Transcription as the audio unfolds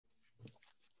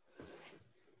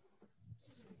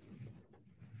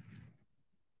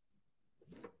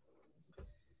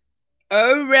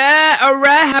All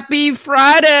right. Happy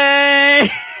Friday.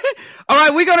 All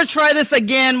right, we're gonna try this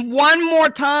again one more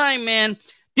time, man.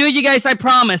 Dude, you guys, I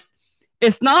promise.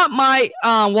 It's not my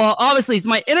well, obviously it's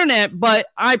my internet, but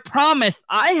I promise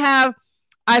I've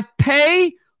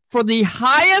paid for the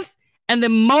highest and the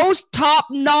most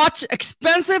top-notch,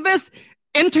 expensivest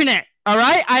internet. All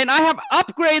right. And I have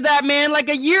upgraded that, man, like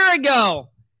a year ago.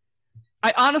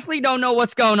 I honestly don't know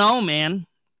what's going on, man.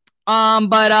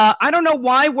 But I don't know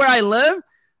why where I live.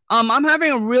 I'm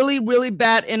having a really, really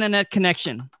bad internet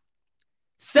connection.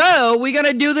 So we're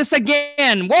gonna do this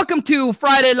again. Welcome to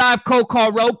Friday Live Cold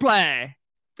Call Roleplay.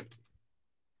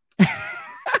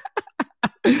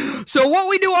 So what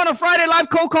we do on a Friday Live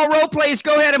Cold Call Roleplay is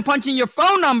go ahead and punch in your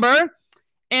phone number,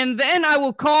 and then I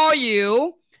will call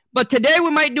you. But today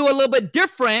we might do a little bit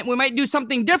different. We might do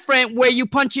something different where you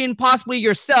punch in possibly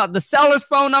yourself, the seller's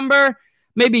phone number,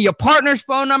 maybe your partner's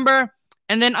phone number,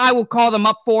 and then I will call them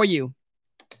up for you.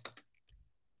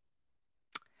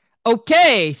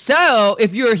 Okay, so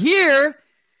if you're here,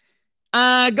 go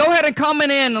ahead and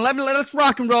comment in. Let's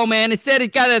rock and roll, man. It said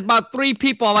it got about 3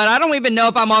 people, but I don't even know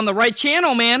if I'm on the right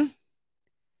channel, man.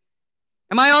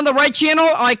 Am I on the right channel?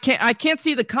 I can't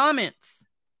see the comments.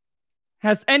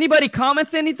 Has anybody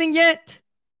comments anything yet?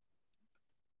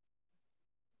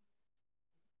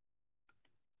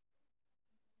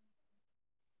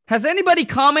 Has anybody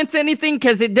comments anything?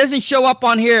 Because it doesn't show up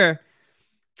on here.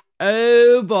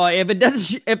 Oh boy,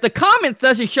 if the comments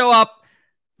doesn't show up,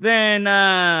 then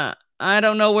I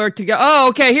don't know where to go. Oh,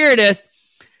 okay, here it is.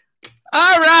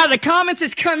 All right, the comments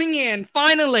is coming in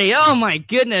finally. Oh my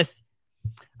goodness.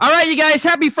 All right, you guys,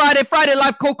 happy Friday, Friday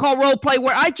Live Cold Call Roleplay,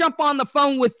 where I jump on the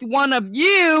phone with one of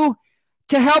you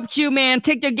to help you, man,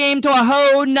 take your game to a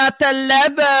whole nother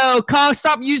level. Kong,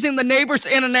 stop using the neighbor's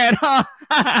internet, huh?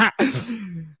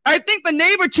 I think the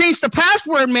neighbor changed the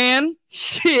password, man.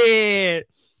 Shit.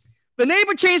 The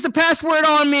neighbor changed the password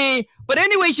on me. But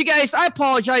anyways, you guys, I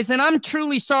apologize, and I'm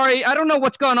truly sorry. I don't know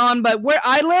what's going on, but where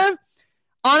I live,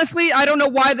 honestly, I don't know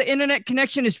why the internet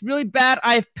connection is really bad.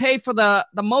 I've paid for the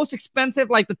most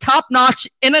expensive, like the top-notch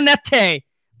internet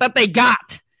that they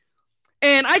got.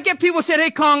 And I get people saying, hey,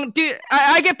 Kong, dude,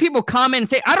 I get people comment and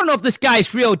say, I don't know if this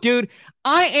guy's real, dude.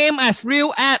 I am as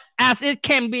real as it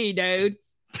can be, dude.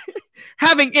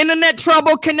 Having internet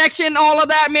trouble, connection, all of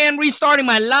that, man, restarting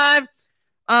my live.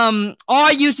 All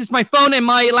I use is my phone and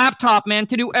my laptop, man,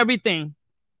 to do everything.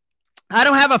 I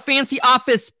don't have a fancy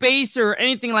office space or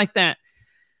anything like that.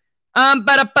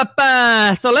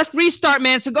 So let's restart,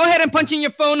 man. So go ahead and punch in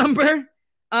your phone number.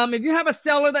 If you have a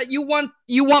seller that you want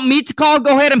me to call,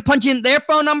 go ahead and punch in their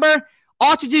phone number.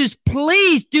 All to do is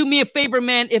please do me a favor,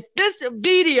 man. If this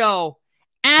video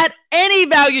add any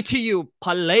value to you,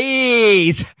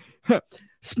 please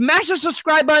smash the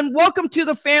subscribe button. Welcome to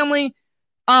the family.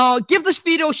 Give this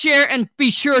video a share and be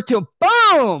sure to,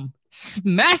 boom,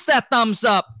 smash that thumbs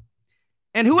up.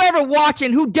 And whoever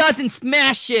watching who doesn't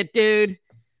smash it, dude,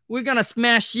 we're going to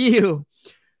smash you.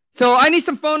 So I need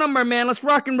some phone number, man. Let's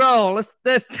rock and roll.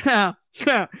 Let's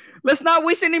not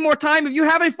waste any more time. If you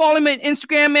haven't followed me on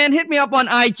Instagram, man, hit me up on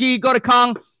IG. Go to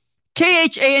Kong,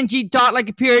 KHANG dot like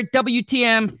a period,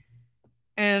 WTM.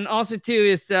 And also, too,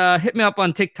 is hit me up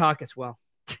on TikTok as well.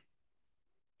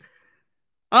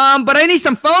 But I need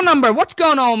some phone number. What's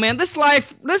going on, man?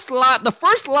 The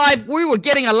first live, we were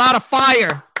getting a lot of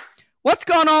fire. What's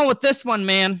going on with this one,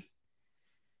 man?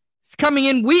 It's coming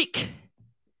in weak.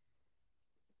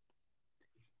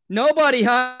 Nobody,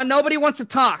 huh? Nobody wants to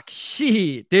talk.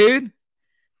 Shit, dude.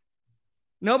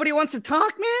 Nobody wants to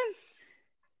talk, man?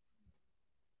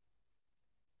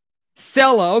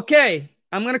 Seller, okay.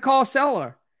 I'm going to call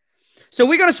seller. So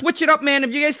we're going to switch it up, man.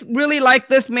 If you guys really like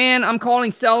this, man, I'm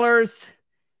calling sellers.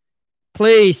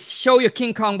 Please show your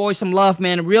King Kong boy some love,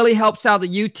 man. It really helps out the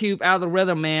YouTube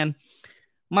algorithm, man.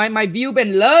 My view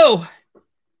been low.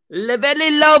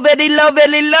 Very low, very low,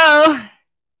 very low.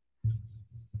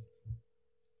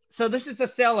 So this is a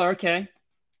seller, okay.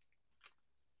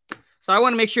 So I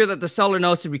want to make sure that the seller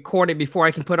knows to record it before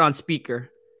I can put on speaker.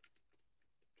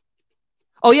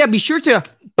 Oh, yeah, be sure to,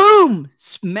 boom,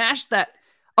 smash that.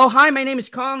 Oh, hi, my name is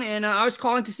Kong, and I was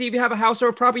calling to see if you have a house or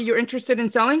a property you're interested in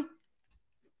selling. Yes.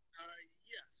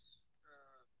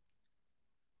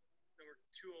 Number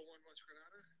 201 West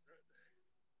Granada.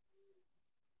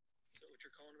 Is that what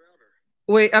you're calling about?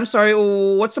 Or? Wait, I'm sorry.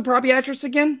 What's the property address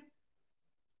again?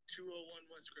 201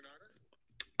 West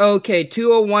Granada. Okay,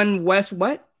 201 West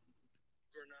what?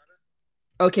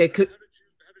 Granada. Okay, How did you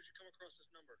come across this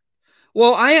number?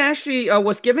 Well, I actually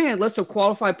was giving a list of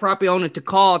qualified property owners to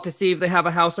call to see if they have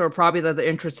a house or a property that they're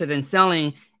interested in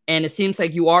selling, and it seems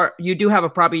like you do have a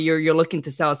property you're looking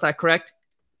to sell. Is that correct?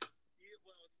 Yeah,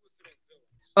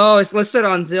 Oh, it's listed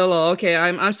on Zillow. Okay,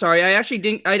 I'm sorry. I actually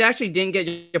didn't get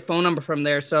your phone number from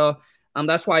there, so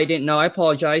that's why I didn't know. I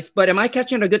apologize. But am I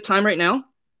catching a good time right now? Not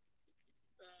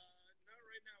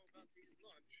right now. About to eat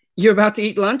lunch. You're about to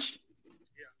eat lunch?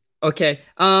 Yeah. Okay.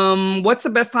 What's the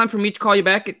best time for me to call you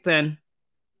back then?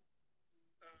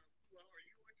 Well, are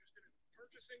you interested in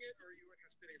purchasing it, or are you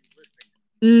interested in listing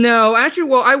it? No, actually,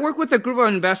 well, I work with a group of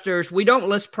investors. We don't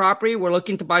list property. We're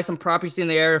looking to buy some properties in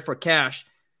the area for cash.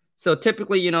 So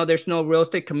typically, there's no real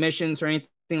estate commissions or anything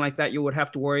like that you would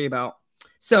have to worry about.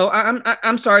 So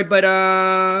I'm sorry, but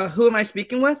who am I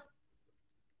speaking with? I'm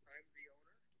the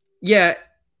owner. Yeah,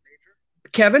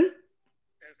 Major. Kevin?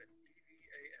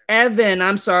 Evan. EVAN. Evan,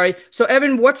 I'm sorry. So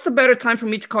Evan, what's the better time for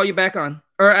me to call you back on?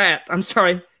 Or at? I'm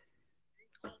sorry. You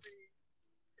can call me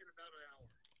in about an hour.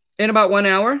 In about 1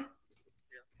 hour?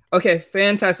 Yeah. Okay,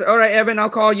 fantastic. All right, Evan,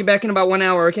 I'll call you back in about 1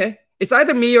 hour, okay? It's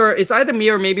either me or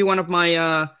maybe one of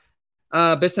my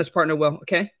business partner will,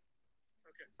 okay? Okay.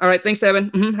 All right, thanks,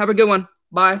 Evan. Have a good one.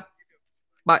 Bye. You too.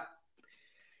 Bye.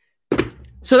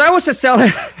 So that was a seller.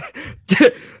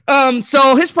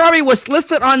 So his property was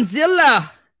listed on Zillow.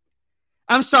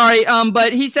 I'm sorry,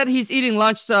 but he said he's eating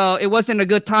lunch, so it wasn't a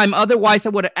good time. Otherwise, I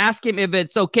would have asked him if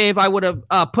it's okay if I would have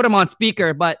put him on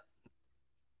speaker, but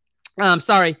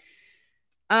sorry.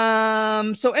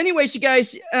 So anyways, you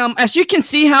guys, as you can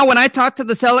see how when I talk to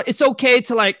the seller, it's okay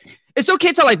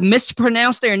to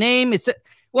mispronounce their name. It's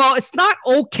not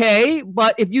okay,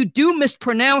 but if you do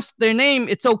mispronounce their name,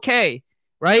 it's okay,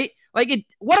 right?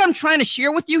 What I'm trying to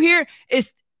share with you here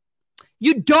is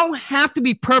you don't have to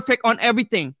be perfect on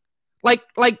everything. Like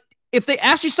if they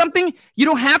ask you something, you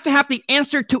don't have to have the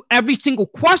answer to every single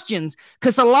questions,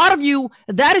 because a lot of you,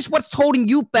 that is what's holding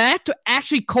you back to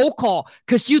actually cold call,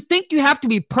 because you think you have to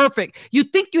be perfect. You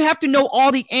think you have to know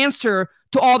all the answer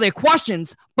to all their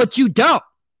questions, but you don't.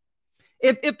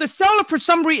 If the seller, for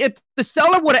some reason, if the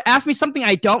seller would have asked me something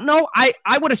I don't know, I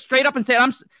would have straight up and said,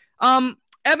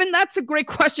 Evan, that's a great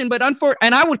question, but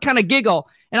and I would kind of giggle,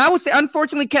 and I would say,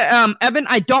 unfortunately, Evan,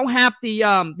 I don't have the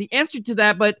answer to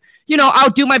that, but I'll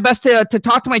do my best to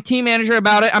talk to my team manager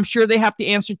about it. I'm sure they have the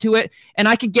answer to it, and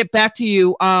I can get back to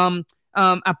you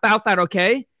about that.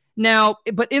 Okay. Now,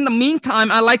 but in the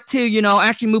meantime, I like to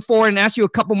actually move forward and ask you a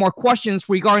couple more questions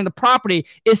regarding the property.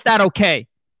 Is that okay?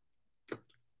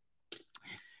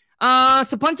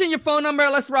 So punch in your phone number.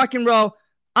 Let's rock and roll.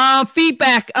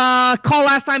 Feedback. Call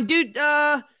last time, dude.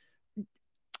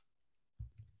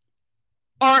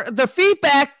 Or the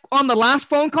feedback on the last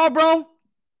phone call, bro.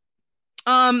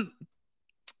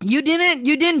 You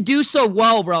didn't do so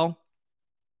well, bro.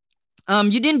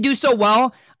 You didn't do so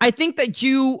well. I think that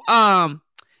you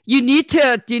need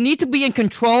to be in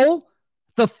control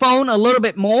the phone a little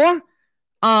bit more.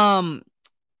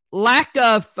 Lack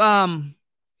of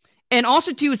and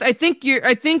also too is I think you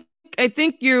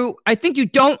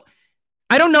don't.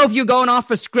 I don't know if you're going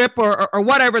off a script or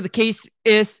whatever the case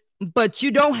is, but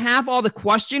you don't have all the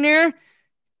questionnaire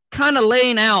kind of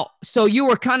laying out. So you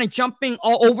were kind of jumping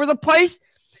all over the place,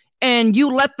 and you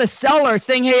let the seller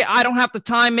saying, hey, I don't have the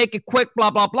time, make it quick,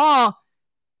 blah, blah, blah,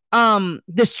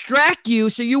 distract you.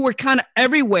 So you were kind of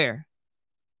everywhere.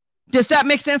 Does that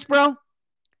make sense, bro?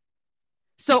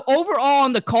 So overall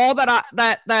on the call that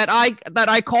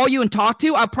I call you and talk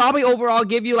to, I probably overall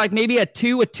give you like maybe a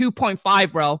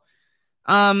 2.5, bro.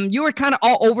 You were kind of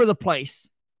all over the place,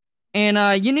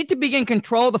 and you need to begin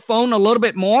control the phone a little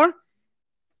bit more.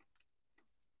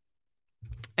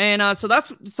 And so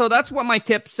that's what my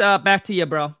tips back to you,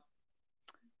 bro.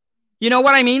 You know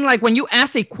what I mean? Like when you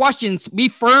ask a question, be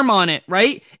firm on it,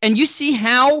 right? And you see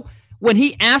how when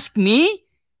he asked me,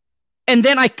 and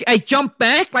then I jump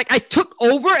back, like I took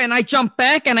over and I jumped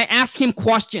back and I asked him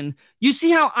question. You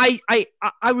see how I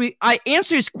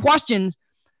answer his question,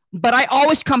 but I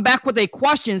always come back with a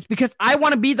questions because I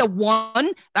want to be the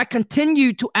one that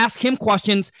continue to ask him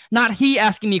questions, not he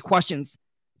asking me questions.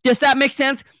 Does that make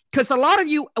sense? Because a lot of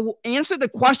you will answer the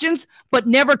questions, but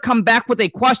never come back with a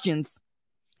questions.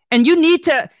 And you need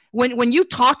to, when you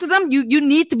talk to them, you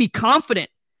need to be confident,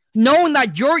 knowing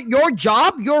that your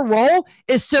job, your role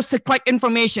is just to collect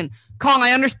information. Kong,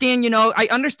 I understand, I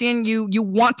understand you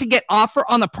want to get offer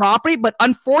on the property, but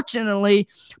unfortunately,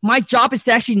 my job is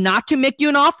actually not to make you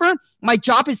an offer. My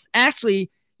job is actually,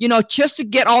 just to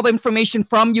get all the information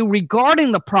from you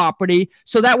regarding the property,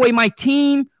 so that way my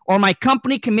team or my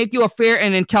company can make you a fair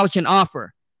and intelligent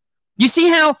offer. You see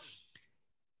how?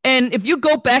 And if you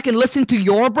go back and listen to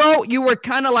your bro, you were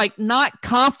kind of like not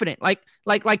confident. Like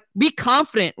be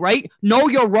confident, right? Know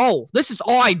your role. This is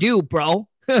all I do, bro.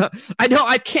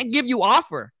 I can't give you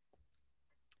offer.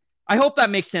 I hope that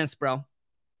makes sense, bro.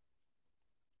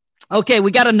 Okay,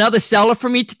 we got another seller for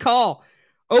me to call.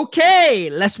 Okay,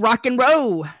 let's rock and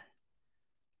roll.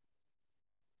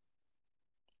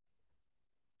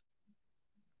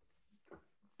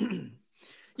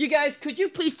 You guys, could you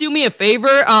please do me a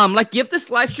favor? Like give this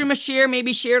live stream a share,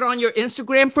 maybe share it on your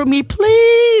Instagram for me,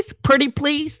 please. Pretty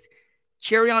please.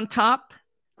 Cherry on top.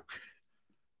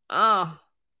 Oh.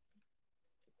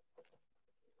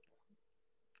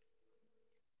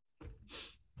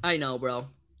 I know, bro.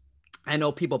 I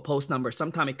know people post numbers.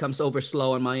 Sometimes it comes over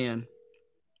slow on my end.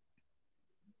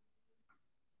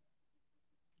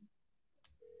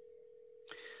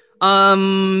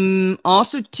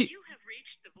 Also to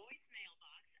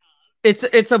it's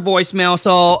a voicemail,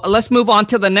 so let's move on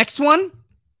to the next one.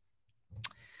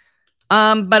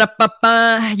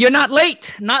 You're not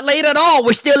late. Not late at all.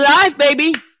 We're still live,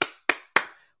 baby.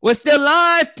 We're still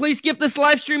live. Please give this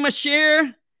live stream a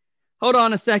share. Hold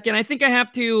on a second. I think I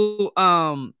have to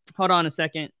hold on a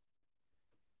second.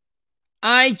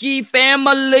 IG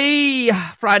family.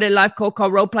 Friday live cold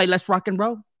call role play. Let's rock and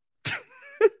roll.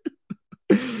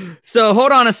 So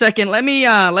hold on a second. Let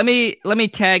me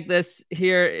tag this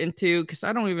here into, because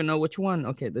I don't even know which one.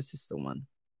 Okay, this is the one.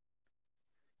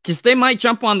 Because they might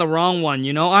jump on the wrong one,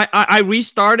 you know. I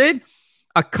restarted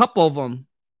a couple of them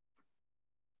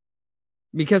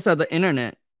because of the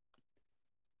internet.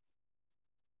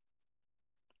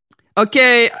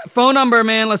 Okay, phone number,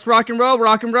 man. Let's rock and roll,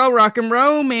 rock and roll, rock and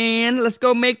roll, man. Let's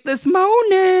go make this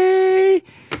money.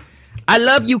 I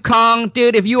love you, Kong.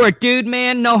 Dude, if you are a dude,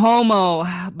 man, no homo.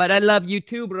 But I love you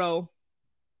too, bro.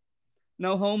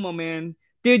 No homo, man.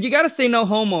 Dude, you got to say no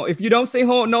homo. If you don't say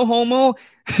no homo,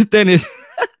 then it's...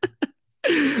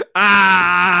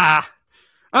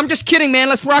 I'm just kidding, man.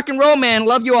 Let's rock and roll, man.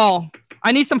 Love you all.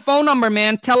 I need some phone number,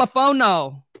 man. Telephone,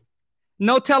 no.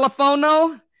 No telephone,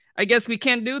 no? I guess we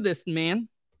can't do this, man.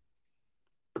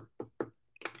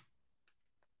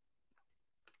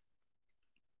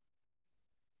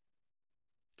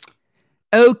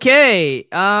 Okay.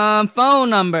 Phone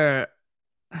number.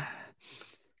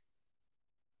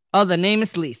 Oh, the name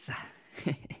is Lisa.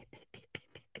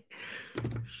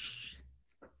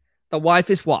 The wife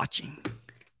is watching.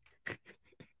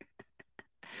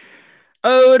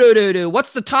 Oh,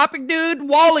 what's the topic, dude?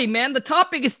 Wally, man. The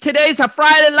topic is today's a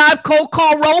Friday live cold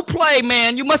call role play,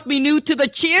 man. You must be new to the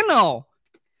channel.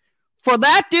 For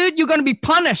that, dude, you're going to be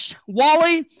punished.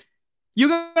 Wally, you're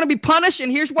going to be punished,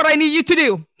 and here's what I need you to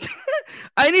do.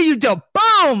 I need you to,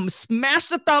 boom, smash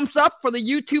the thumbs up for the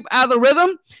YouTube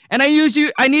algorithm, and I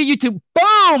need you to,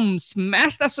 boom,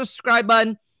 smash that subscribe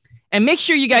button, and make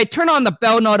sure you guys turn on the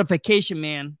bell notification,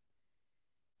 man.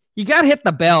 You got to hit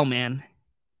the bell, man.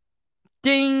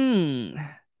 Ding.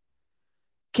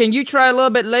 Can you try a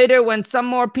little bit later when some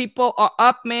more people are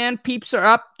up, man? Peeps are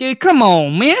up. Dude, come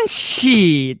on, man.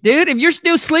 Shit, dude. If you're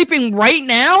still sleeping right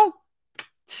now,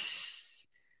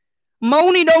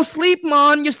 Moni don't sleep,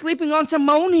 man. You're sleeping on some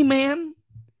Moni, man.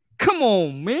 Come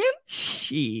on, man.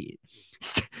 Shit.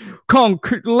 Come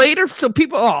later so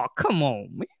people, oh, come on,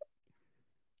 man.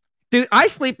 Dude, I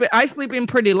sleep in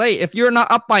pretty late. If you're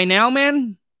not up by now,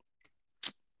 man,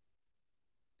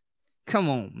 come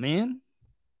on, man.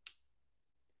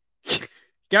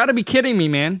 Gotta be kidding me,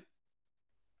 man.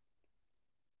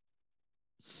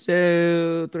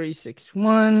 So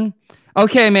 361.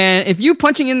 Okay, man. If you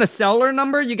punching in the seller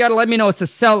number, you gotta let me know it's a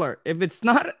seller. If it's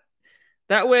not,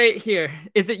 that way, here.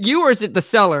 Is it you or is it the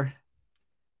seller?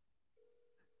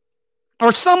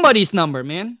 Or somebody's number,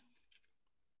 man.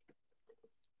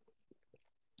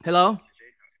 Hello?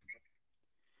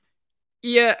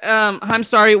 Yeah, I'm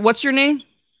sorry. What's your name?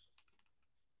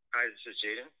 Hi, this is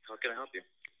Jaden. How can I help you?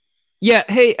 Yeah,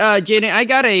 hey, Jaden, I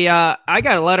got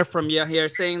a letter from you here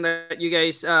saying that you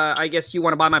guys, I guess you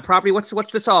want to buy my property.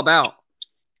 What's this all about?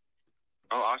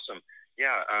 Oh, awesome.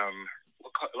 Yeah.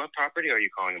 What property are you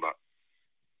calling about?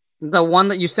 The one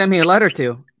that you sent me a letter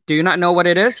to. Do you not know what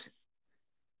it is?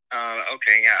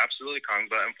 Okay. Yeah, absolutely, Kong.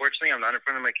 But unfortunately, I'm not in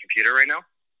front of my computer right now.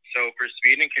 So for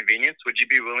speed and convenience, would you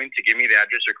be willing to give me the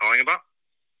address you're calling about?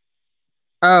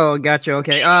 Oh, gotcha.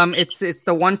 Okay. It's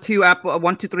the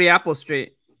 123 Apple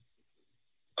Street.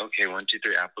 Okay,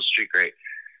 123 Apple Street. Great.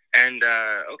 And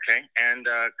okay. And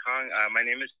Kong, my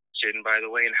name is Jaden, by the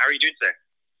way. And how are you doing today?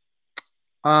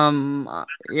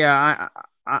 Yeah,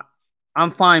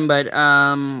 I'm fine, but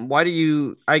why do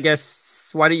you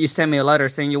send me a letter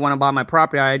saying you want to buy my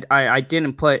property? I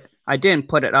didn't put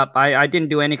it up. I didn't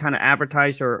do any kind of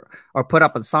advertise or put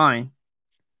up a sign.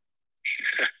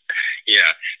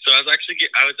 Yeah. So I was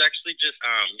actually just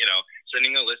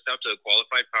sending a list out to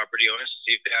qualified property owners to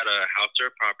see if they had a house or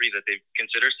a property that they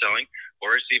consider selling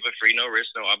or receive a free, no risk,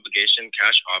 no obligation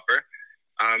cash offer.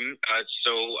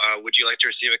 Would you like to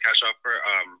receive a cash offer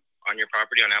on your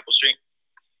property on Apple Street?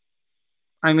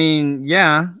 I mean,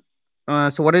 yeah.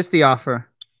 So what is the offer?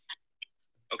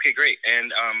 Okay, great.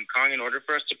 And Kong, in order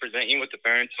for us to present you with a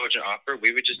fair and intelligent offer,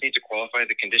 we would just need to qualify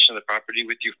the condition of the property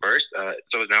with you first.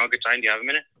 So is now a good time? Do you have a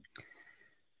minute?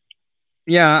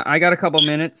 Yeah, I got a couple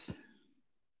minutes.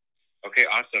 Okay,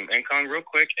 awesome. And Kong, real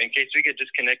quick, in case we get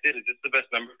disconnected, is this the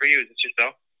best number for you? Is this your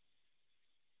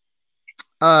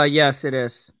cell? Yes, it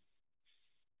is.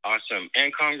 Awesome.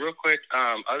 And Kong, real quick,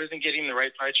 other than getting the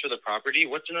right price for the property,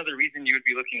 what's another reason you would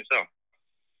be looking to sell?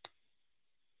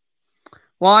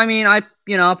 Well, I mean,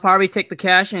 probably take the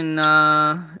cash and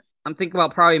I'm thinking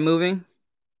about probably moving.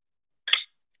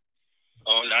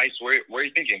 Oh, nice. Where are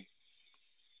you thinking?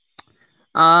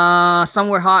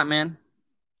 Somewhere hot, man.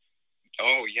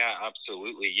 Oh, yeah,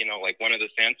 absolutely. You know, like one of the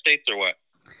sand states or what?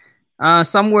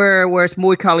 Somewhere where it's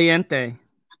muy caliente.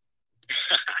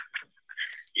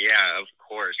 Yeah, of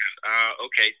course.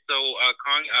 Okay, so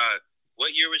Kong,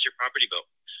 what year was your property built?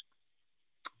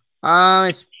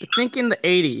 I think in the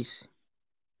 80s.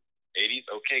 80s?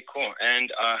 Okay, cool.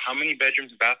 And how many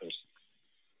bedrooms and bathrooms?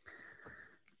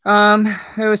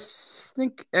 It was,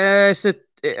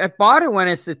 I bought it when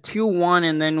it's a 2-1,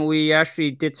 and then we actually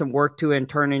did some work to it and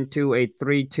turned into a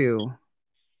 3-2.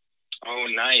 Oh,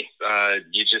 nice.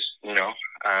 You just,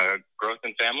 growth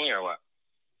in family or what?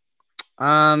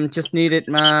 Just needed,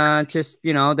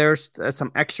 there's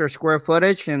some extra square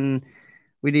footage, and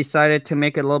we decided to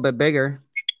make it a little bit bigger.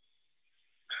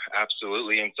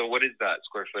 Absolutely. And so what is that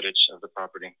square footage of the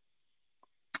property?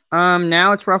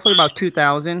 Now it's roughly about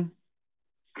 2,000.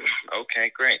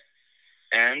 Okay, great.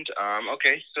 And,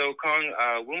 okay, so Kong,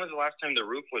 when was the last time the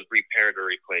roof was repaired or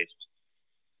replaced?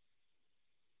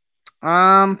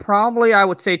 Probably I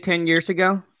would say 10 years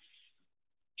ago.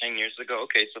 10 years ago?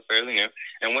 Okay, so fairly new.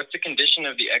 And what's the condition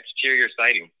of the exterior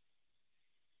siding?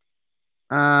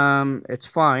 It's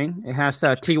fine. It has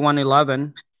a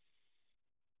T111.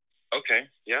 Okay,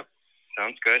 yep.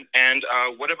 Sounds good. And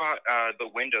what about the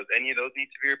windows? Any of those need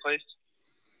to be replaced?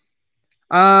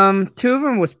 Two of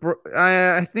them was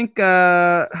I think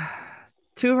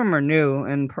two of them are new,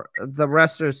 and the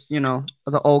rest is the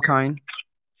old kind.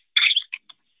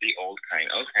 The old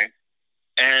kind, okay.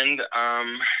 And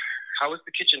how is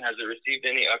the kitchen? Has it received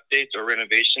any updates or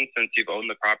renovations since you've owned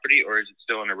the property, or is it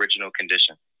still in original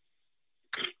condition?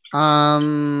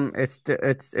 It's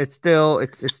still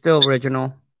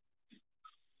original.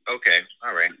 Okay,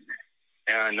 all right.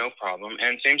 No problem.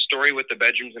 And same story with the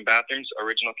bedrooms and bathrooms,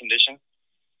 original condition?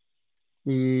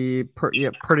 Yeah,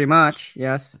 pretty much,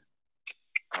 yes.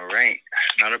 All right,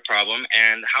 not a problem.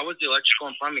 And how was the electrical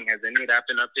and plumbing? Has any of that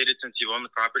been updated since you've owned the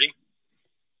property?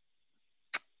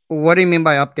 What do you mean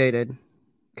by updated?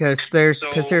 Because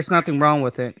there's nothing wrong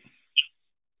with it.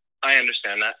 I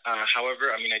understand that.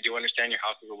 However, I mean, I do understand your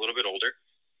house is a little bit older.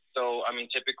 So, I mean,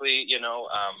 typically,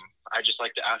 I just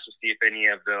like to ask to see if any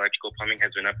of the electrical plumbing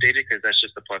has been updated, because that's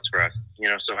just a plus for us.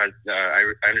 So I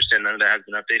understand none of that has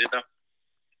been updated, though?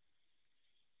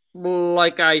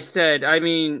 Like I said, I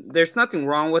mean, there's nothing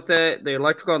wrong with it. The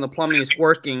electrical and the plumbing is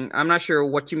working. I'm not sure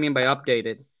what you mean by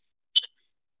updated.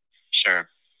 Sure.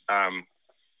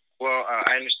 Well,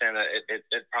 I understand that it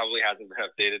probably hasn't been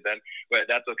updated then, but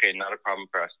that's okay. Not a problem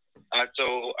for us. And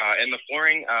the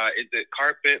flooring, is it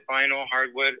carpet, vinyl,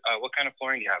 hardwood? What kind of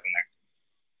flooring do you have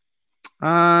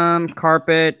in there?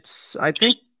 Carpets. I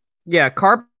think, yeah,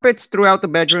 carpets throughout the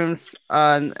bedrooms,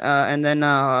 and then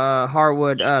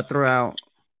hardwood throughout.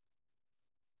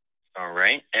 All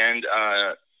right. And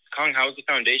Kong, how's the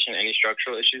foundation? Any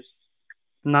structural issues?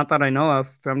 Not that I know of.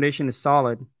 Foundation is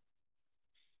solid.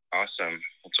 Awesome.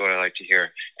 That's what I like to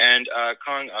hear. And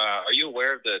Kong, are you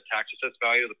aware of the tax assessed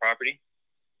value of the property?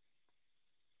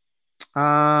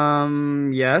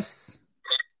 Yes.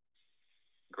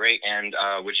 Great. And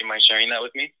would you mind sharing that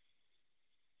with me?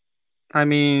 I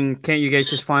mean, can't you guys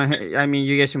just find? I mean,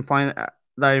 you guys can find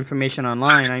that information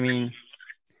online. I mean.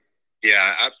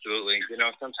 Yeah, absolutely.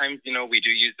 Sometimes, we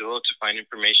do use Zillow to find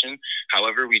information.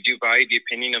 However, we do value the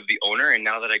opinion of the owner. And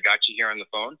now that I got you here on the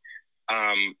phone,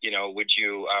 would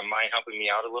you mind helping me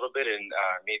out a little bit and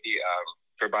maybe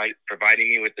providing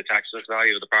me with the tax assessed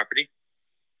value of the property?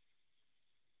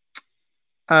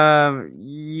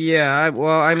 Yeah.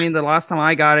 Well, I mean, the last time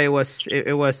I got it was right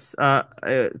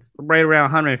around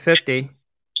 150.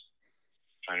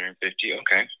 150.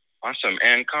 Okay. Awesome.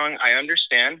 And Kong, I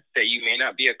understand that you may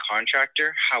not be a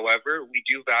contractor. However, we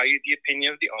do value the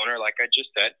opinion of the owner, like I just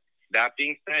said. That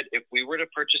being said, if we were to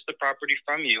purchase the property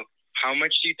from you, how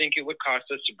much do you think it would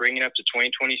cost us to bring it up to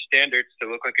 2020 standards to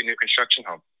look like a new construction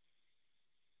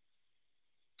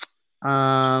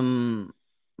home?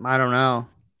 I don't know.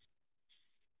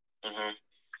 Hmm.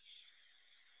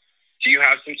 Do you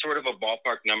have some sort of a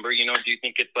ballpark number? You know, do you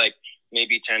think it's like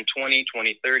maybe 10, 20,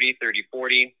 20, 30, 30,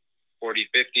 40, 40,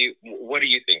 50? What do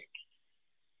you think?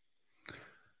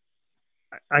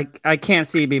 I can't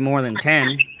see it be more than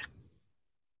 10.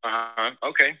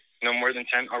 Okay. No more than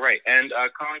 10. All right. And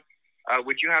Colin,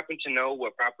 would you happen to know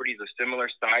what properties of similar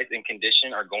size and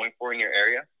condition are going for in your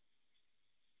area?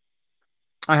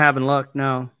 I haven't looked,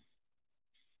 no.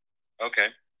 Okay.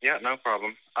 Yeah, no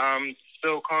problem.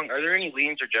 So Colin, are there any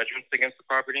liens or judgments against the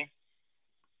property?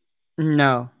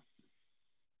 No.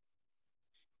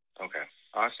 Okay.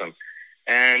 Awesome.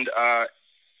 And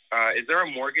is there a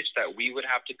mortgage that we would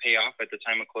have to pay off at the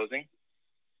time of closing?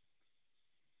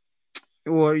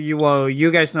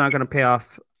 You guys are not gonna pay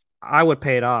off. I would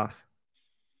pay it off.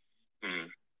 Hmm.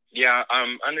 Yeah,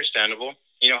 understandable.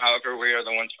 You know, however, we are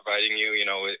the ones providing you, you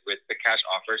know, with the cash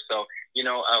offer. So, you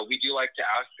know, we do like to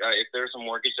ask if there's a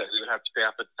mortgage that we would have to pay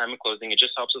off at the time of closing. It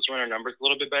just helps us run our numbers a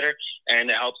little bit better,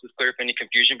 and it helps us clear up any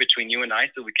confusion between you and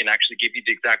I, so we can actually give you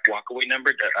the exact walkaway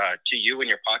number to you in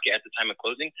your pocket at the time of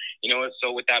closing. You know,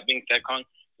 so with that being said, Con,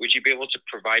 would you be able to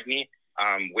provide me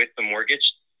with the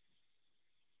mortgage?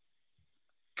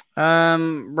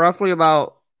 Roughly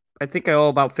about, I think I owe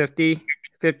about 50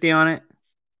 on it.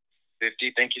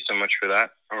 50. Thank you so much for that.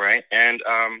 All right. And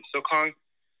so, Kong,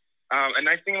 a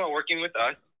nice thing about working with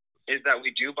us is that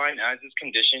we do buy an as-is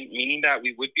condition, meaning that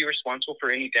we would be responsible for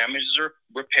any damages or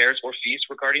repairs or fees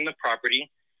regarding the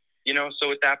property. You know, so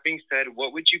with that being said,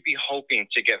 what would you be hoping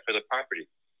to get for the property?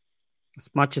 As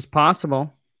much as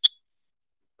possible.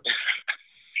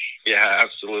 Yeah,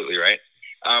 absolutely, right.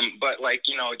 But like,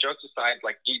 you know, jokes aside,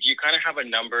 like, do you kind of have a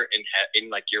number in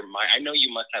like your mind? I know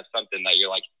you must have something that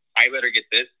you're like, I better get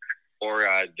this, or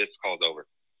this call's over.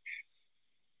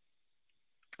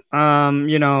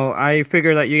 You know, I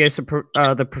figure that you guys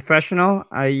are the professional.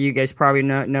 You guys probably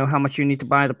know how much you need to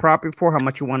buy the property for, how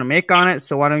much you want to make on it.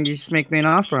 So why don't you just make me an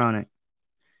offer on it?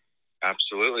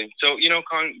 Absolutely. So, you know,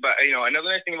 Con, but, you know, another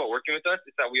nice thing about working with us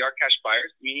is that we are cash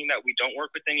buyers, meaning that we don't work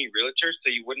with any realtors,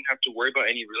 so you wouldn't have to worry about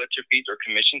any realtor fees or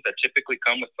commissions that typically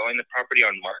come with selling the property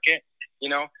on market. You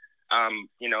know,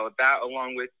 that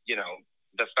along with, you know,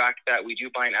 the fact that we do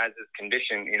buy an as-is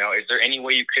condition, you know, is there any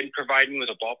way you could provide me with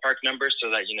a ballpark number so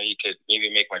that, you know, you could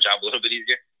maybe make my job a little bit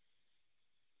easier?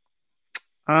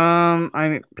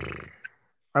 I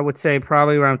I would say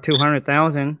probably around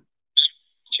 200,000.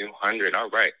 200. All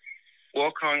right.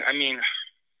 Well, Kong, I mean,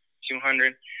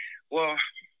 200. Well,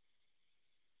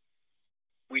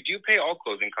 we do pay all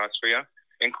closing costs for you,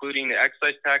 including the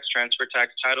excise tax, transfer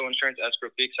tax, title insurance, escrow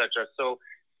fee, etc. So,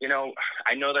 you know,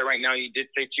 I know that right now you did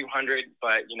say 200,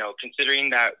 but, you know, considering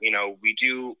that, you know, we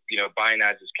do, you know, buy an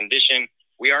as-is condition,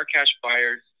 we are cash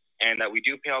buyers, and that we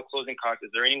do pay all closing costs. Is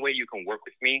there any way you can work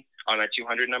with me on that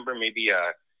 200 number? Maybe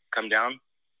come down?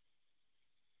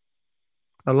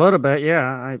 A little bit, yeah.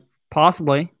 I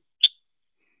possibly.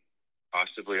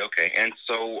 Possibly. Okay. And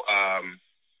so,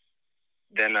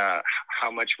 then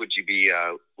how much would you be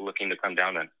looking to come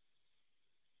down then?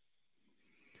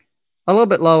 A little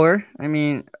bit lower. I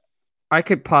mean, I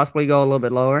could possibly go a little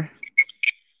bit lower.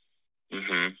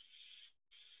 Mm-hmm.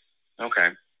 Okay.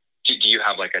 Do you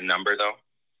have like a number though?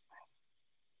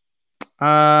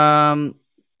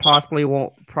 Possibly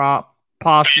won't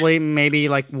possibly maybe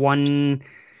like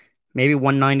maybe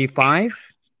 195.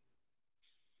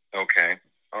 Okay.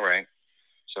 All right.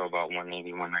 So about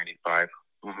 180, 195.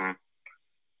 Mm-hmm.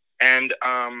 And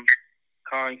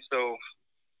Colin, so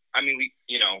I mean,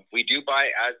 we do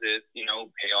buy as is, you know,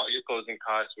 pay all your closing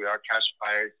costs. We are cash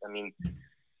buyers.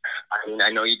 I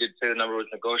know you did say the number was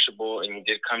negotiable, and you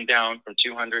did come down from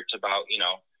 200 to about,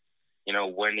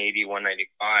 180,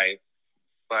 195.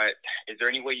 But is there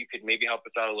any way you could maybe help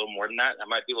us out a little more than that? That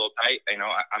might be a little tight. I know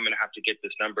I'm going to have to get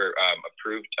this number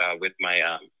approved with my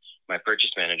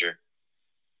purchase manager.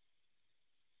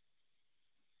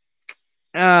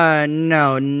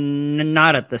 No,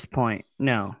 not at this point.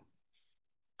 No.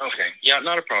 Okay. Yeah,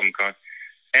 not a problem, Kong.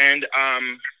 And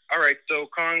all right. So,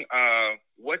 Kong,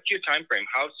 what's your time frame?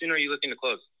 How soon are you looking to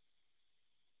close?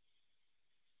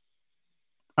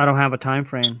 I don't have a time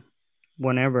frame.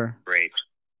 Whenever. Great.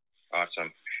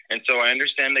 Awesome. And so I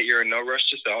understand that you're in no rush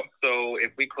to sell. So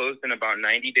if we closed in about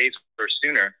 90 days or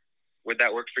sooner, would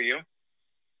that work for you?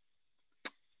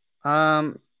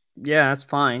 Yeah, that's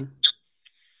fine.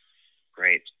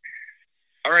 Great.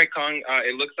 All right, Kong,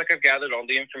 it looks like I've gathered all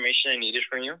the information I needed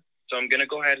from you. So I'm going to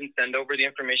go ahead and send over the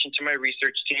information to my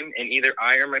research team, and either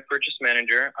I or my purchase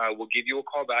manager will give you a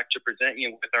call back to present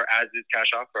you with our as-is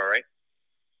cash offer, all right?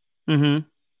 Mm-hmm.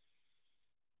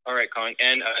 All right, Kong,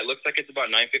 and it looks like it's about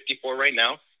 9:54 right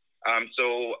now.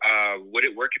 So would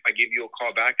it work if I give you a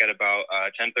call back at about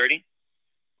 10:30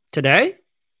 today?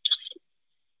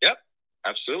 Yep,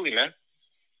 absolutely, man.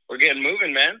 We're getting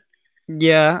moving, man.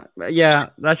 Yeah,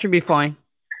 that should be fine.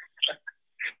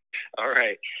 All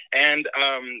right. And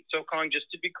so, Kong,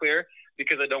 just to be clear,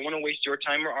 because I don't want to waste your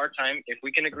time or our time, if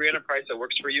we can agree on a price that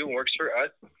works for you and works for us,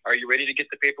 are you ready to get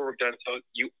the paperwork done? So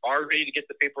you are ready to get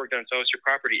the paperwork done. So it's your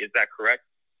property. Is that correct?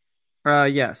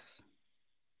 Yes.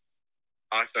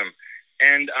 Awesome.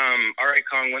 And all right,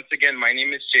 Kong, once again, my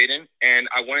name is Jaden, and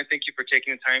I want to thank you for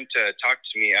taking the time to talk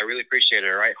to me. I really appreciate it,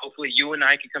 all right? Hopefully you and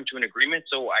I can come to an agreement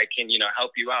so I can,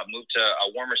 help you out, move to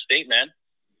a warmer state, man.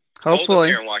 Hopefully.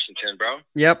 Here in Washington, bro.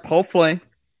 Yep, hopefully.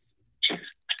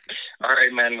 All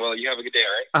right, man. Well, you have a good day,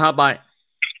 all right? Bye.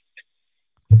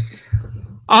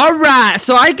 All right,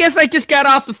 so I guess I just got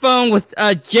off the phone with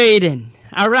Jaden.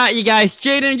 All right, you guys.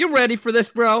 Jaden, you ready for this,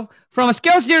 bro? From a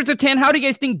scale 0 to 10, how do you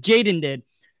guys think Jaden did?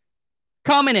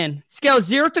 Comment in. Scale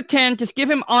 0 to 10, just give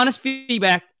him honest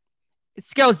feedback.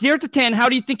 Scale 0 to 10, how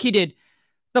do you think he did?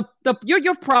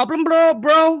 Your problem,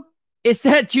 bro, is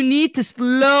that you need to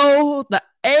slow the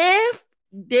F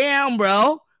down,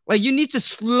 bro. Like, you need to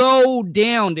slow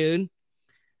down, dude.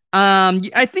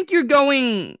 I think you're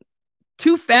going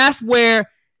too fast where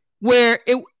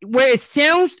it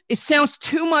sounds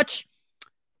too much.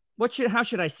 How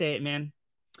should I say it, man?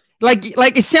 Like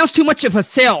it sounds too much of a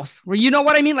sales. You know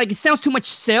what I mean? Like, it sounds too much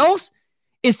sales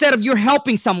instead of you're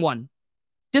helping someone.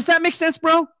 Does that make sense,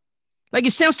 bro? Like,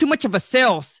 it sounds too much of a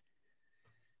sales.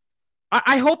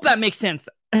 I hope that makes sense.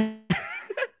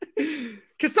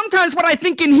 Because sometimes what I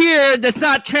think in here does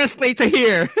not translate to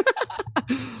here.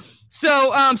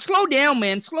 So slow down,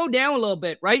 man. Slow down a little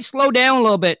bit, right? Slow down a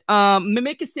little bit.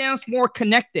 Make it sound more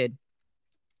connected.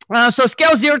 So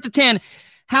scale 0 to 10.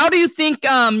 How do you think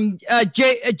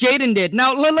Jaden did?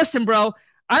 Now, listen, bro.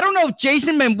 I don't know if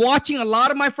Jason been watching a lot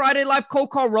of my Friday Live Cold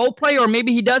Call Roleplay, or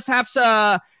maybe he does have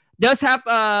the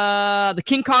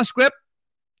King Kong script.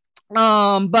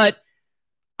 But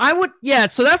I would, yeah.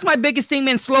 So that's my biggest thing,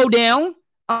 man. Slow down.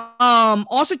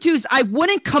 Also, too, is I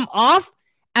wouldn't come off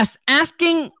as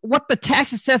asking what the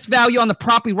tax assessed value on the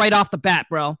property right off the bat,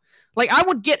 bro. Like, I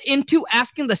would get into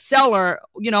asking the seller,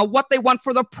 what they want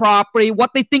for the property,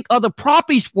 what they think other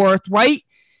property's worth, right?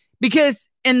 Because,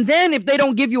 and then if they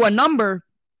don't give you a number,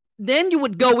 then you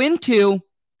would go into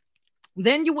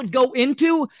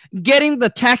getting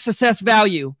the tax assessed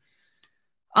value.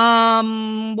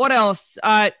 What else?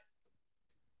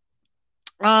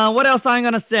 What else I'm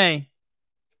gonna say?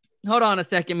 Hold on a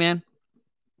second, man.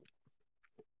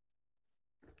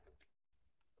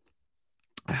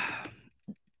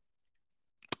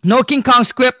 No King Kong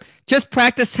script. Just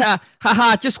practice.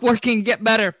 Just working. Get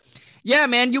better. Yeah,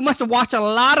 man. You must have watched a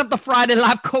lot of the Friday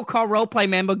Live Cold Call Roleplay,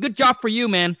 man. But good job for you,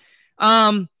 man.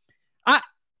 So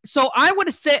I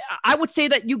would say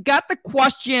that you got the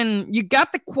question. You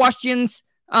got the questions.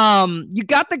 You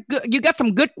got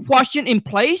some good question in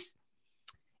place.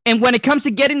 And when it comes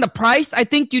to getting the price, I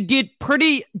think you did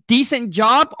pretty decent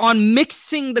job on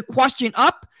mixing the question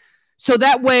up. So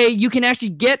that way you can actually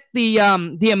get the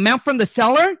amount from the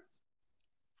seller.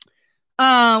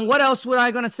 What else would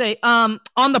I gonna say? On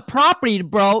the property,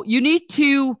 bro, you need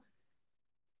to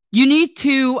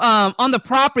on the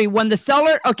property when the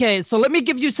seller. Okay, so let me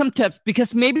give you some tips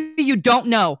because maybe you don't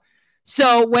know.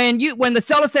 So when the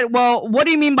seller said, "Well, what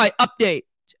do you mean by update?"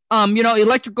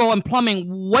 Electrical and plumbing.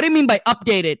 What do you mean by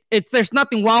updated? There's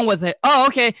nothing wrong with it. Oh,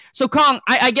 okay. So Kong,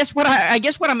 I guess what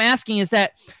I'm asking is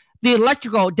that the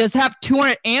electrical does have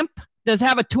 200 amp? Does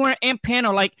have a 200 amp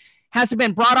panel? Like, has it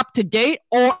been brought up to date,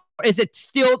 or is it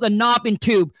still the knob and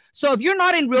tube? So if you're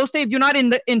not in real estate, if you're not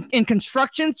in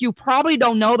constructions, you probably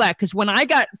don't know that. Because when I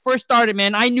got first started,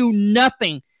 man, I knew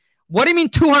nothing. What do you mean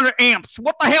 200 amps?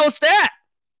 What the hell is that?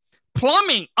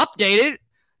 Plumbing updated,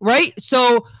 right?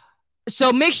 So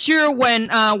make sure when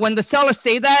the sellers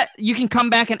say that, you can come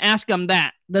back and ask them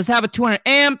that. Does it have a 200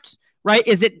 amps? Right?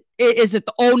 Is it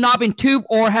the old knob and tube,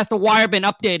 or has the wire been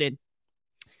updated?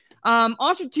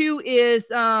 Also too is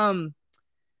so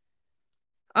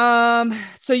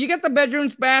you got the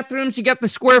bedrooms, bathrooms, you got the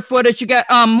square footage, you got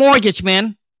mortgage,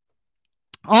 man.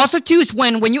 Also too is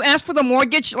when you ask for the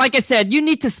mortgage, like I said, you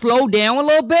need to slow down a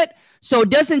little bit so it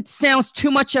doesn't sound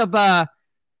too much of a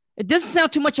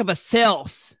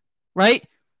sales, right?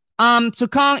 So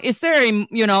Kong, is there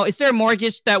a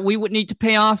mortgage that we would need to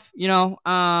pay off?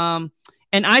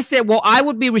 And I said, well, I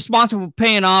would be responsible for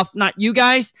paying off, not you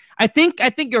guys. I think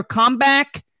your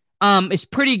comeback is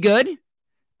pretty good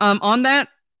on that.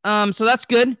 So that's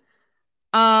good.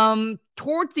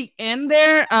 Towards the end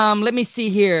there, let me see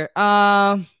here.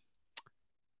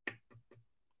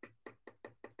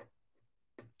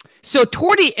 So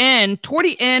toward the end,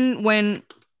 when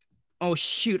oh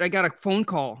shoot, I got a phone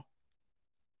call.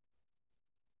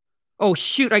 Oh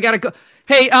shoot, I gotta go.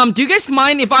 Hey, do you guys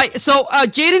mind if I? So,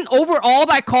 Jaden, over all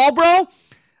that call, bro.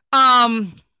 I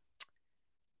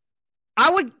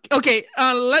would. Okay.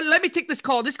 Let me take this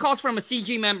call. This call's from a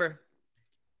CG member.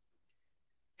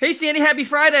 Hey, Sandy, happy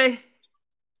Friday.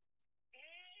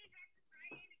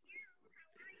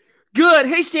 Good.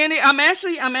 Hey, Sandy, I'm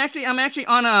actually on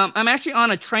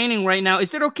a training right now.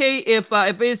 Is it okay if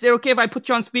I put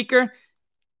you on speaker?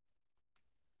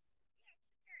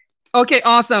 Okay,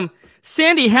 awesome.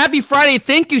 Sandy, happy Friday.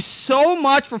 Thank you so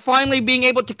much for finally being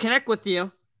able to connect with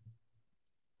you.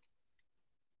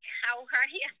 How are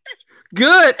you?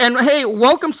 Good. And hey,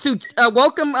 welcome to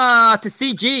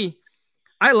CG.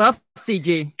 I love CG.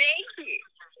 Thank you.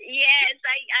 Yes,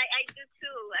 I do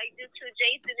too. I do too.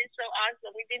 Jason is so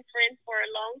awesome. We've been friends for a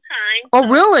long time. Oh,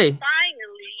 really?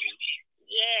 Finally.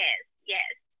 Yes.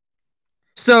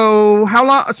 So how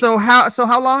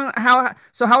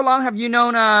long have you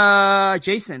known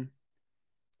Jason?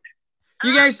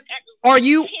 You guys, are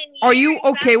you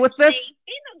okay with this? It's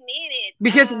been a minute.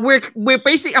 Because we're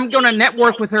basically, I'm gonna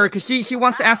network with her because she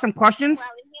wants to ask some questions. Well,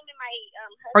 and him and my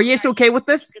Are you guys okay with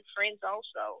this? good friends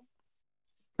also.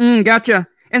 Gotcha.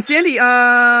 And Sandy,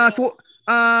 so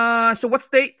what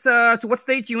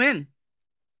state you in?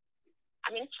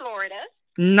 I'm in Florida.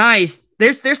 Nice.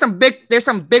 There's some big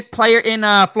player in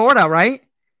Florida, right?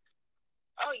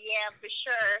 Oh yeah, for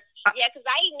sure. Yeah, because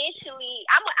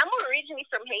I'm originally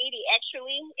from Haiti,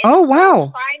 actually. And oh wow.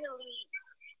 Finally,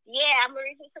 yeah, I'm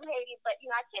originally from Haiti, but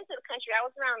I came to the country. I was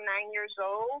around 9 years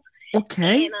old.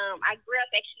 Okay. And I grew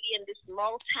up actually in this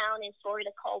small town in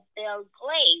Florida called Belle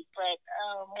Glade. But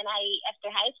after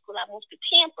high school, I moved to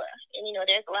Tampa, and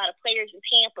there's a lot of players in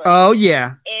Tampa. Oh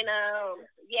yeah. And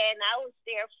and I was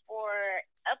there for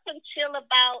up until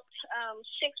about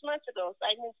 6 months ago. So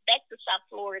I moved back to South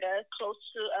Florida, close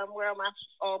to where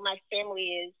all my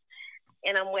family is.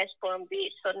 And I'm West Palm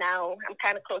Beach, so now I'm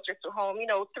kind of closer to home.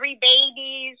 3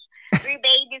 babies, free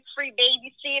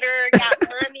babysitter, got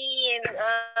mommy and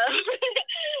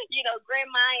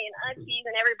grandma and aunties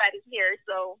and everybody's here.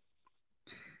 So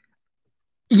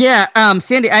yeah,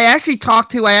 Sandy, I actually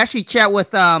chat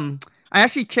with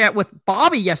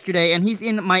Bobby yesterday, and he's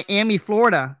in Miami,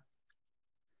 Florida.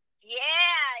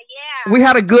 Yeah. We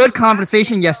had a good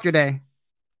conversation yesterday.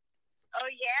 Oh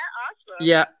yeah, awesome.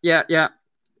 Yeah. Yeah.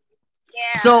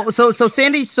 So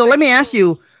Sandy, so let me ask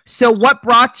you. So what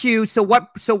brought you into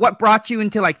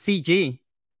like CG?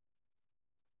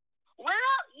 Well,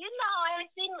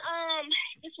 I've been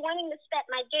just wanting to step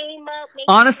my game up.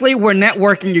 Honestly, we're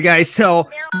networking, you guys. So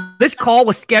this call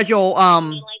was scheduled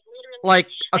like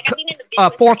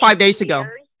 4 or 5 days ago.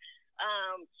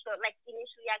 So like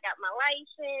initially I got my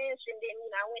license, and then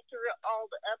I went through all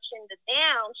the ups and the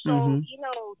downs. So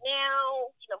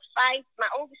now my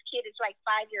oldest kid is like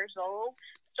 5 years old.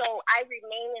 So I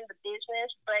remain in the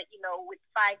business, but with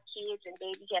 5 kids and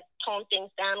baby, you have to tone things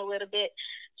down a little bit.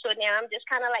 So now I'm just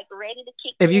kind of like ready to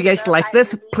kick. If you guys like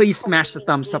this, please smash the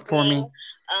thumbs up for me,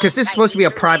 because this is supposed to be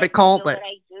a private call. But what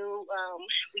I do,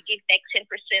 we give back 10%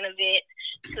 of it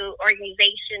to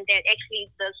organization that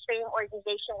actually the same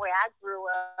organization where I grew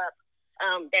up,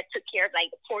 that took care of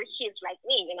like the poor kids like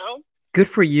me. Good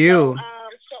for you.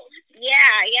 So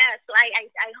yeah. So I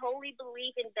wholly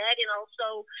believe in that, and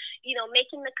also,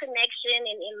 making the connection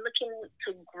and looking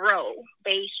to grow,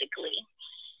 basically.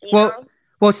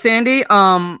 Well, Sandy,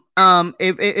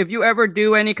 if you ever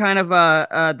do any kind of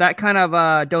that kind of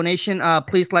donation,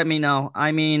 please let me know.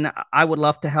 I mean, I would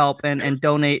love to help and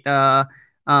donate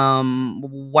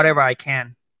whatever I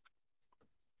can.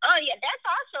 Oh yeah, that's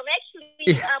awesome.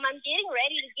 Actually, I'm getting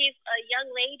ready to give a young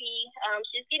lady.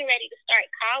 She's getting ready to start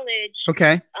college.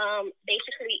 Okay.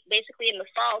 Basically in the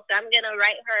fall. So I'm gonna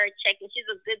write her a check, and she's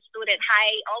a good student,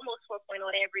 high, almost 4.0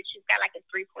 average. She's got like a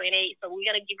 3.8. So we're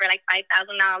gonna give her like $5,000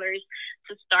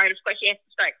 to start. Of course, she has to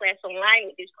start class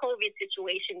online with this COVID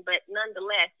situation, but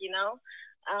nonetheless,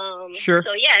 Sure.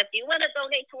 So yeah, if you want to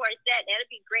donate towards that, that'd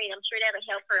be great. I'm sure that'll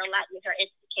help her a lot with her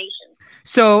education.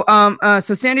 So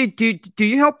so Sandy, do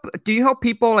you help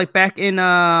people like back in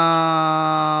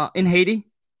Haiti?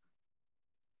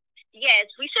 Yes,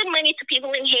 we send money to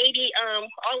people in Haiti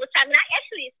all the time. And I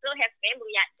actually still have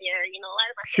family out there. A lot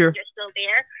of my family are still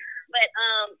there. But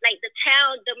like the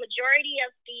majority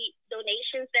of the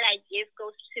donations that I give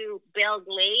goes to Belle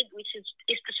Glade, which is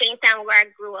the same town where I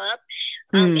grew up.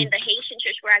 In the Haitian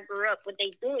church where I grew up, what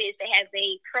they do is they have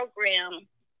a program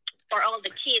for all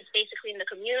the kids basically in the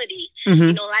community.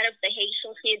 Mm-hmm. You know, a lot of the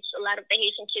Haitian kids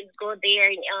go there,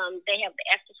 and they have the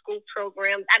after school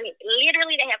program. I mean,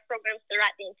 literally they have programs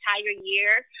throughout the entire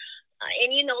year.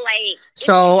 And you know, like,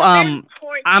 so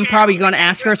I'm probably going to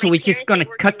ask her, so we're just going to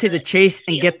cut to the chase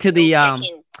and get to the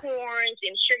corns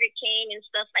and sugar cane and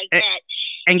stuff like that,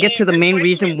 and get to the main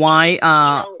reason why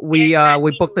we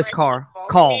booked this call.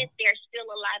 There's still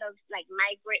a lot of like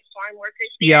migrant farm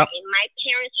workers there. Yep. And my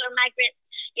parents are migrant.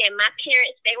 Yeah, my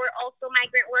parents, they were also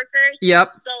migrant workers.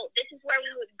 Yep. So this is where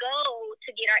we would go to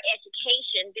get our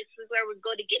education. This is where we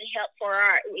go to get help for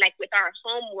our, like, with our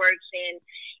homeworks and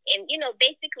you know,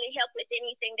 basically help with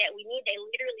anything that we need. They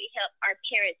literally help our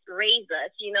parents raise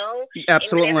us, you know?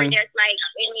 Absolutely. And whenever there's like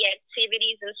any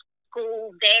activities in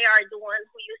school, they are the ones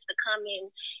who used to come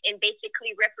in and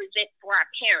basically represent for our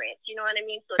parents. You know what I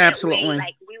mean? So absolutely. that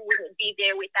way, like, we wouldn't be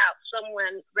there without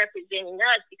someone representing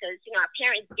us, because, you know, our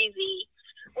parents busy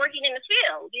working in the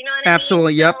field, you know what I mean?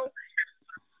 Absolutely, yep. So,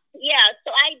 yeah,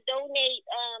 so I donate,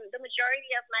 the majority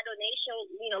of my donation,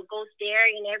 you know, goes there,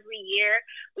 and every year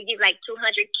we give like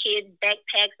 200 kids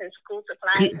backpacks and school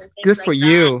supplies and things good like for that.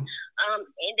 you.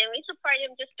 And then we support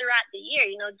them just throughout the year,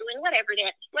 you know, doing whatever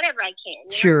I can.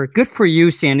 Sure, good for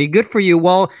you, Sandy. Good for you.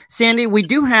 Well, Sandy, we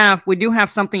do have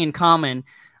something in common.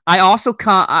 I also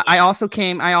came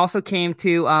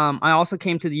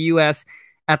to the U.S.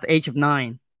 at the age of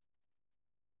 9.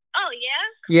 Oh, yeah?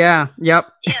 Yeah,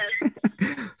 yep. Yes.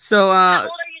 So, how old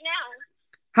are you now?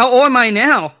 How old am I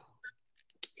now?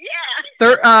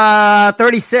 Yeah.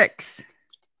 36. 30,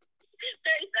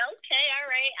 okay, all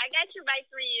right. I got you by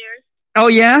 3 years. Oh,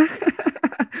 yeah?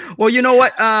 Well, you know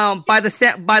what? By the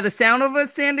sound of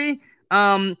it, Sandy,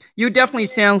 you definitely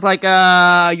sound like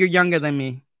you're younger than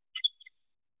me.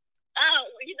 Oh,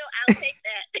 you know, I'll take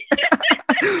that.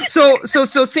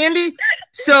 So Sandy,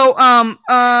 so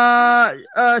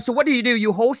what do?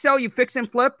 You wholesale, you fix and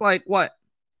flip, like what?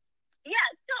 Yeah,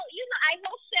 so you know, I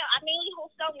wholesale. I mainly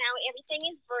wholesale now. Everything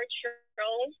is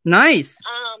virtual. Nice.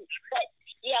 But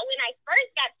yeah, when I first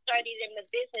got started in the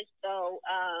business, though,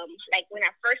 like when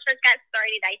I first got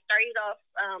started, I started off.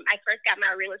 I first got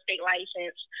my real estate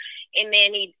license, and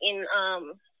then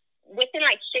within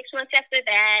like 6 months after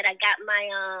that, I got my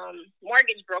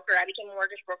mortgage broker. I became a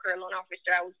mortgage broker, a loan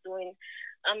officer. I was doing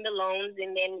the loans,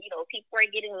 and then, you know, people were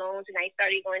getting loans, and I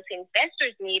started going to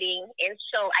investors meeting. And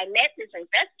so I met this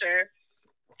investor,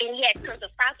 and he had tons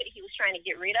of property he was trying to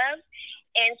get rid of.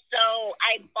 And so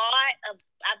I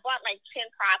bought like 10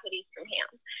 properties from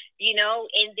him, you know,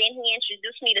 and then he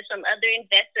introduced me to some other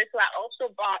investors who I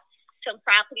also bought some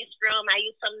properties from. I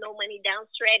used some no money down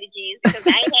strategies because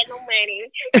I had no money.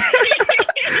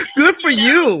 Good for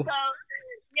you. So,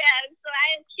 yeah, so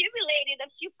I accumulated a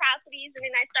few properties, and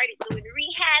then I started doing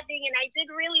rehabbing, and I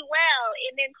did really well.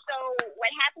 And then so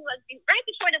what happened was, right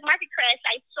before the market crash,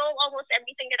 I sold almost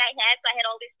everything that I had. So I had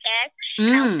all this cash,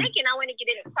 and I was thinking I want to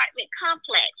get an apartment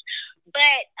complex,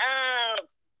 but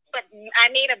I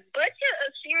made a bunch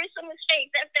of serious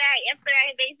mistakes after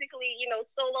I basically, you know,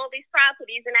 sold all these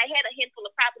properties, and I had a handful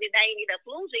of properties I ended up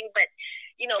losing, but,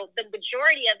 you know, the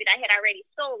majority of it I had already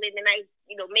sold, and then I,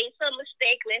 you know, made some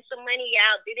mistake, lent some money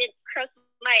out, didn't cross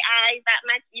my I's, dot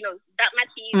my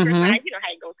T's, you know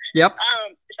how it goes. Yep.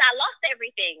 So I lost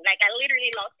everything. Like, I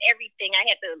literally lost everything. I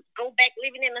had to go back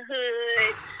living in the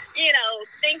hood, you know,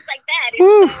 things like that.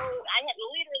 And so I had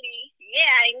literally,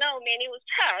 yeah, I know, man, it was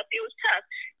tough.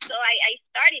 So I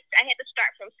had to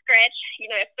start from scratch, you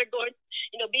know, after going,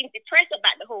 you know, being depressed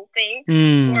about the whole thing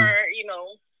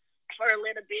for a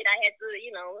little bit. I had to,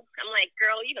 you know, I'm like,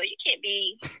 girl, you know, you can't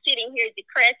be sitting here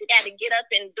depressed. You got to get up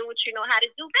and do what you know how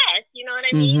to do best. You know what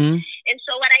I mean? And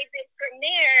so what I did from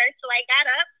there, so I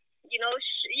got up,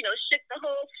 shook the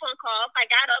whole funk off. I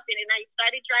got up, and then I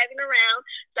started driving around.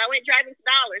 So I went driving to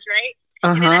Dollars, right?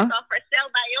 And then I saw for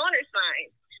sale by owner sign.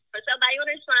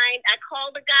 I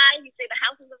called the guy. He said the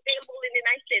house is available, and then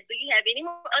I said, "Do you have any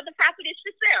more other properties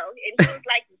for sale?" And he was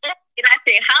like, "Yes." And I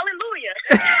said, "Hallelujah!"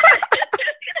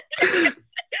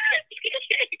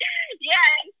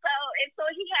 Yeah. And so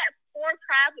he had 4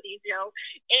 properties, you know.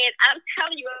 And I'm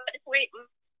telling you, it's like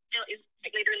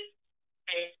literally.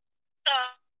 So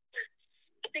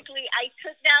basically, I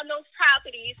took down those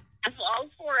properties. I sold all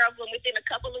 4 of them within a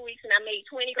couple of weeks, and I made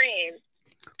 $20,000.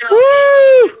 So,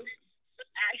 woo!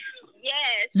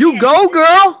 Yes. You go,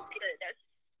 girl.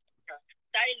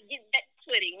 Started to get that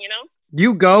footing, you know.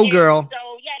 You go, girl.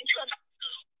 So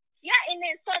and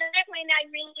then so that's when I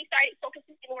really started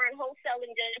focusing more on wholesale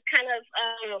and just kind of,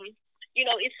 you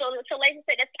know, it's so like I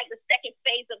said, that's like the second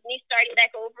phase of me starting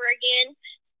back over again.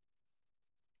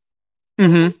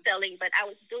 Wholesaling, but I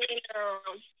was doing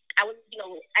I was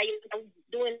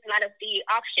doing a lot of the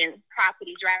auction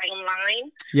properties right online.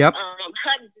 Yep.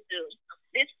 Hubzu.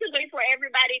 This is for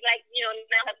everybody. Like,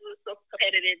 now Hubzu is so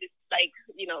competitive. It's like,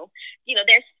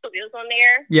 there's still deals on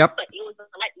there. Yep. But it was a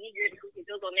lot easier to get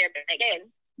deals on there back then.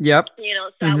 Yep.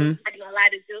 So I was getting a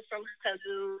lot of deals from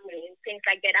Hubzu and things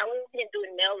like that. I wasn't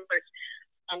doing mail work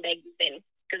back then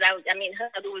because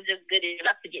Hubzu was just good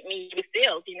enough to get me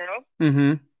deals.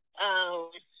 Mm-hmm.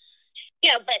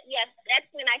 But yes, that's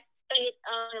when I started,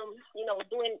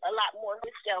 doing a lot more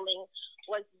wholesaling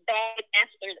was back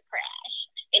after the crash.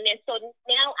 And then so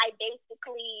now I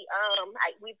basically,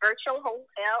 we virtual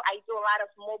wholesale. I do a lot of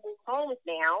mobile homes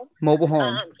now. Mobile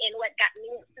home. And what got me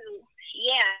into,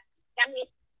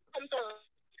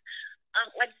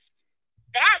 what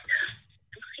that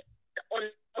on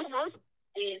mobile homes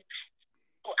is,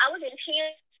 I was in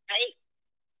Tampa, right?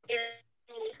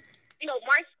 And,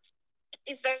 March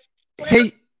is very...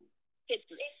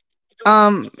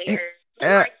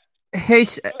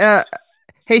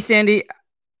 Hey, Sandy.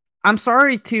 I'm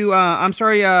sorry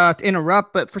to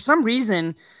interrupt, but for some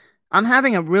reason, I'm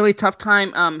having a really tough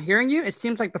time hearing you. It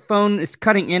seems like the phone is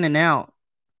cutting in and out.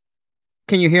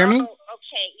 Can you hear me? Okay,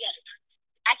 yes.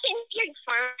 I can hear you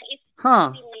fine. It's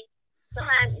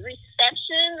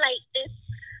reception, like this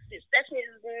reception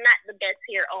is not the best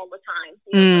here all the time.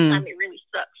 Sometimes it really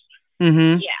sucks.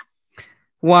 Mm-hmm. Yeah.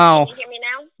 Wow. Can you hear me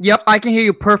now? Yep, I can hear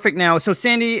you perfect now. So,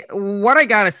 Sandy, what I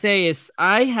gotta say is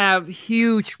I have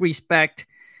huge respect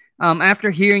after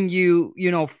hearing you,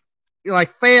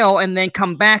 fail and then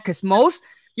come back. Because most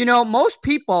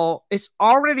people, it's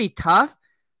already tough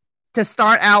to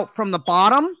start out from the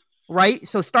bottom, right?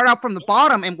 So start out from the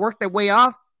bottom and work their way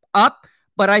up.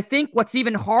 But I think what's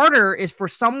even harder is for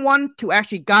someone to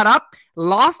actually got up,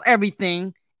 lost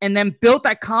everything, and then built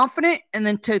that confidence, and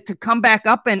then to come back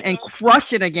up and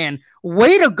crush it again.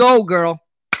 Way to go, girl.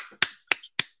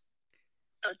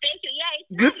 Oh, thank you.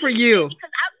 Yeah, good for you. Because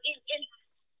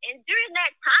and during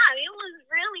that time, it was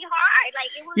really hard.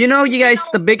 Like, it was, you guys,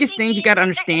 the biggest thing you got to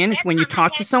understand is when you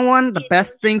talk to someone, the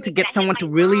best thing to get someone to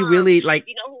really, really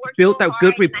build that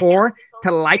good rapport,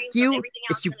 to like you,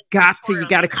 is you got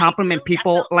to compliment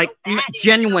people, like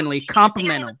genuinely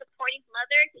compliment them. Supportive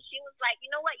mother, because she was like, you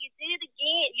know what, you did it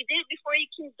again. You did it before, you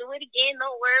can do it again.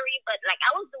 Don't worry. But like,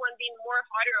 I was the one being more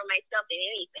harder on myself than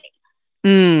anything.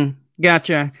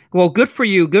 Gotcha. Well, good for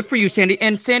you, Sandy.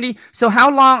 And Sandy, so how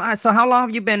long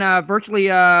have you been virtually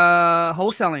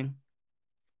wholesaling?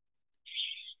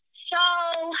 So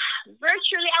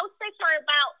virtually, I would say for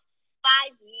about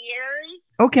 5 years.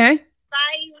 Okay.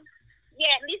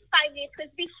 At least 5 years.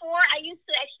 Because before, I used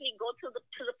to actually go to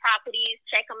the properties,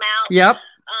 check them out. Yep.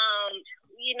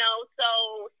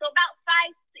 So about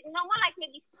more like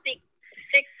maybe 6.5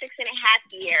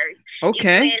 years.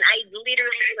 Okay. And I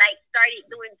literally started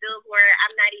doing deals where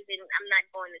I'm not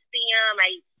going to see them.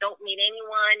 I don't meet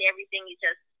anyone. Everything is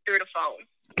just through the phone.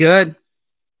 Good.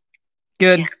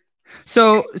 Yeah.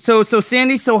 So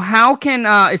Sandy, so how can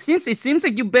it seems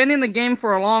like you've been in the game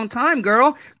for a long time,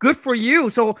 girl. Good for you.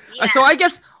 So I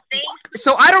guess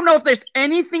I don't know if there's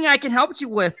anything I can help you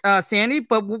with, Sandy,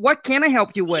 but what can I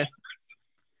help you with?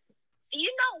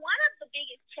 One of the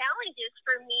biggest challenges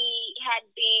for me had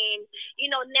been,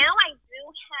 now I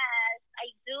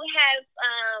do have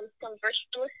some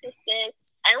virtual assistants.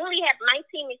 My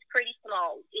team is pretty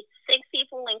small. It's 6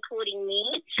 people, including me.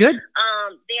 Good.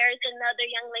 There's another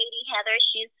young lady, Heather.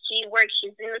 She's in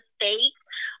the States.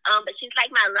 But she's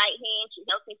like my right hand. She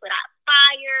helps me put out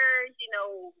fires,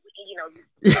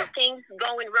 things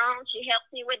going wrong. She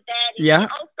helps me with that. And yeah.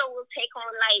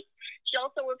 She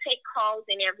also will take calls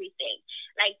and everything.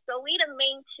 So we the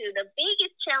main two. The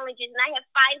biggest challenges, and I have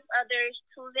 5 others,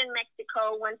 2's in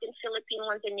Mexico, 1's in Philippines,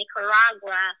 1's in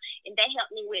Nicaragua, and they help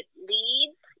me with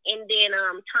leads. And then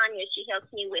Tanya, she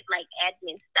helps me with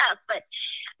admin stuff. But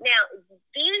now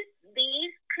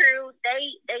these crew,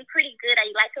 they pretty good.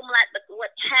 I like them a lot. But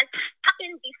what has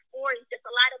happened before is just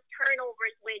a lot of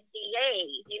turnovers with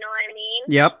DAs. You know what I mean?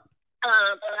 Yep. A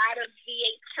lot of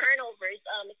VA turnovers,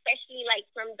 especially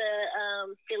from the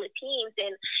Philippines,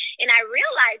 and I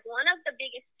realized one of the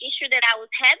biggest issue that I was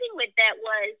having with that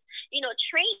was,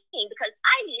 training, because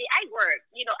I work,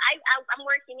 I'm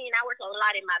working I work a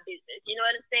lot in my business. You know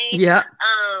what I'm saying? Yeah.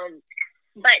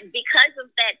 But because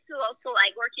of that too, also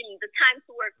working the time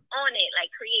to work on it,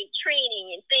 create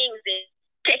training and things and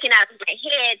taking out of my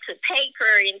head to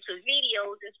paper into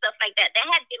videos and stuff like that. That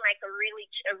had been a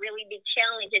really big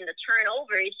challenge. And the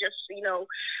turnover is just,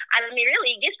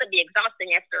 really it gets to be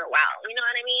exhausting after a while. You know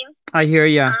what I mean? I hear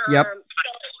you. Yep.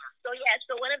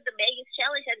 So one of the biggest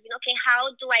challenges has been, okay,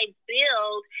 how do I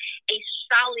build a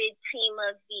solid team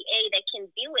of VA that can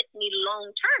be with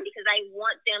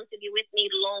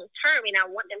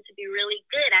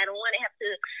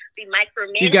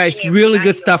You guys, really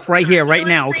good stuff right here, right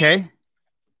now. Okay.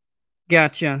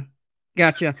 Gotcha.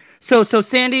 So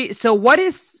Sandy, so what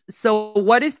is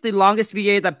the longest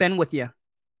VA that been with you?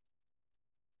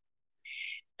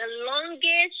 The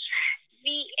longest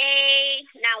VA,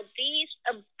 now these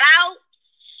about,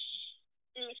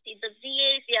 let me see, the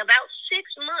VAs, about 6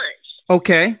 months.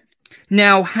 Okay.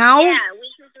 Now how? Yeah,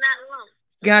 which is not long.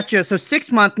 Gotcha. So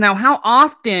 6 months. Now, how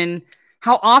often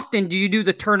do you do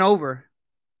the turnover,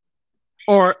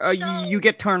 or you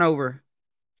get turnover?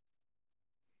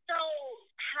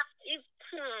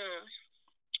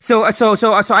 So I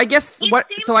guess what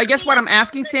I'm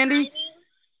asking, Sandy.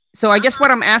 So I guess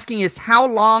what I'm asking is how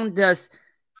long does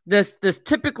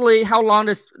typically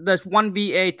one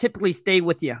VA typically stay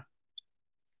with you? I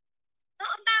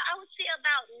would say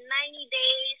about 90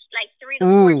 days, like 3 to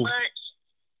 4 months.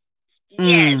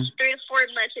 Yes, 3 to 4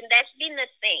 months, and that's been the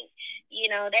thing. You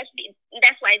know, that's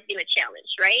why it's been a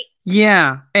challenge, right?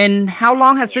 Yeah. And how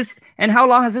long has this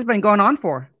been going on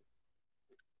for?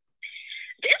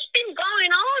 This been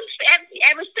going on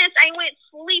ever since I went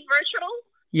fully virtual.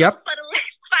 Yep. For the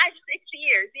last 5-6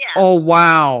 years, yeah. Oh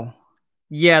wow.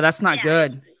 Yeah, that's not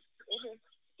good.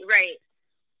 Mm-hmm. Right.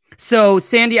 So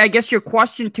Sandy, I guess your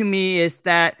question to me is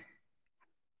that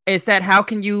how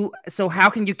can you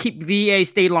keep VA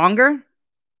stay longer?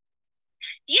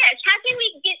 Yes, how can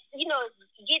we get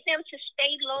them to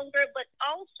stay longer, but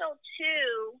also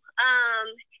to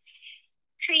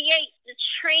create the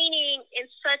training in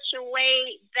such a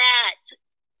way that's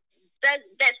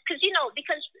because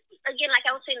again, like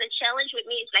I was saying, the challenge with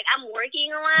me is like I'm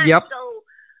working a lot. Yep. So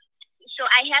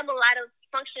I have a lot of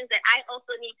functions that I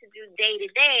also need to do day to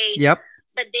day. Yep.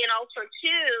 But then also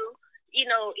too,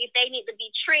 if they need to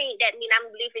be trained, that means I'm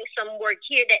leaving some work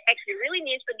here that actually really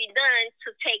needs to be done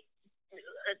to take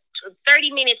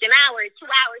 30 minutes, an hour, 2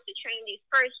 hours to train these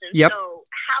persons. Yep. So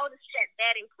how to set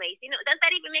that in place? Does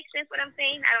that even make sense what I'm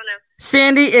saying? I don't know.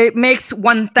 Sandy, it makes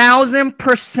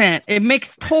 1000%. It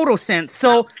makes total sense.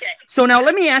 So okay. So now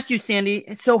let me ask you,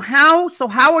 Sandy, so how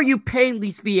are you paying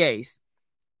these VAs?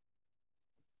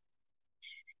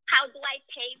 How do I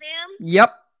pay them?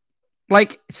 Yep.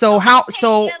 Like so how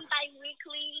so them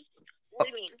bi-weekly? What do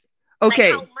you mean?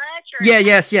 Okay. Like how much?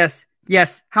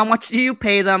 Yes. How much do you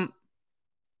pay them?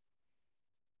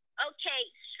 Okay,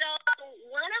 so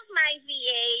one of my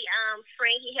VA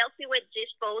friend, he helps me with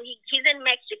Dispo. He's in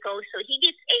Mexico, so he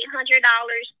gets $800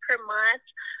 per month.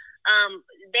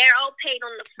 They're all paid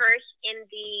on the 1st and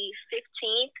the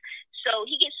 15th, so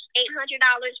he gets $800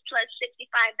 plus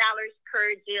 $65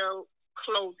 per deal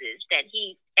closes that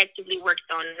he actively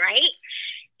worked on, right?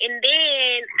 And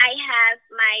then I have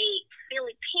my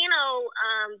Filipino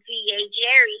VA,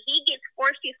 Jerry. He gets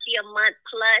 $450 a month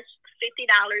plus $50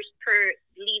 per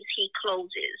leads he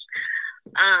closes.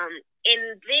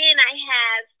 And then I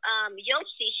have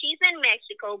Yossi. She's in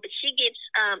Mexico, but she gets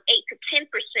 8 to 10%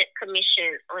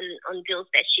 commission on deals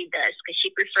that she does because she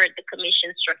preferred the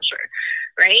commission structure,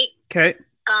 right? Okay.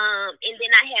 And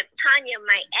then I have Tanya,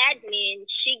 my admin.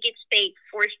 She gets paid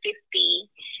 $450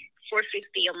 a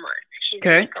month. She's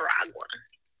in Nicaragua.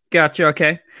 Gotcha.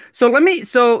 Okay.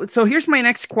 So so here's my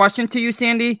next question to you,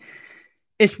 Sandy.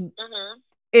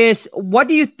 Is what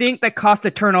do you think that cost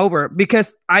to turn over?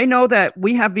 Because I know that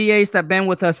we have VAs that have been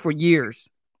with us for years,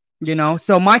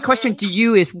 So my question to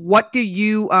you is, what do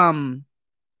you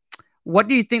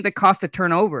think the cost to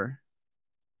turn over?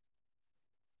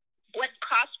 What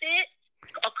cost it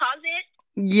or cause it?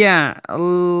 Yeah,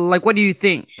 like what do you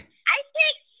think? I think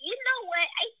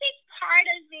I think part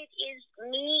of it is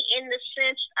me in the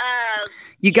sense of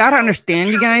you got to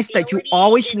understand, you guys, that you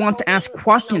always want to ask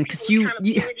questions because you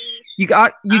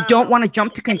don't want to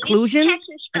jump to conclusions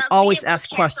and always ask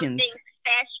questions.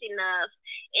 Fast enough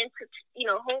and to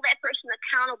hold that person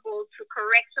accountable to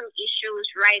correct some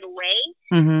issues right away.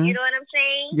 Mm-hmm. You know what I'm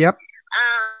saying? Yep.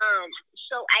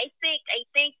 So I think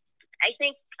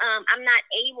I'm not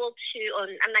able to, or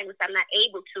I'm not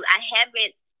able to. I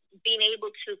haven't been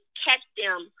able to catch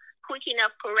them quick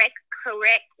enough, correct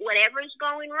whatever's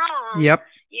going wrong. Yep.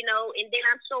 And then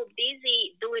I'm so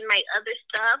busy doing my other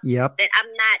stuff. Yep. That I'm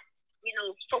not,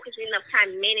 focusing enough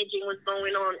time managing what's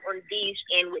going on these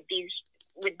and with the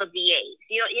VAs.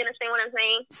 You understand what I'm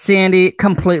saying? Sandy,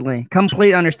 completely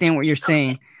understand what you're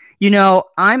saying.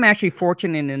 I'm actually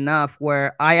fortunate enough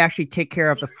where I actually take care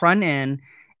of the front end,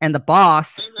 and the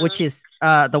boss, which is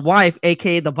the wife,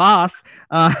 aka the boss,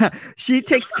 she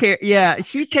takes care. Yeah,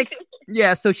 she takes.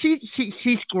 Yeah, so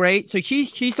she's great. So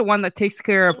she's the one that takes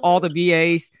care of all the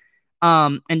VAs,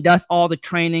 and does all the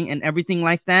training and everything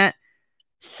like that.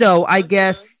 So I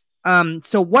guess,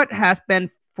 so what has been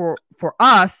for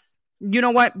us, you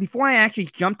know what? Before I actually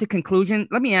jump to conclusion,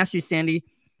 let me ask you, Sandy.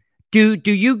 Do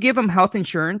you give them health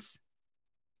insurance?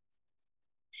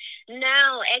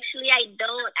 No, actually, I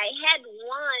don't. I had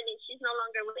one, and she's no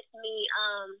longer with me.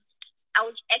 I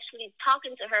was actually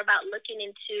talking to her about looking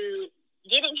into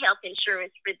getting health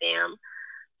insurance for them.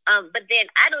 But then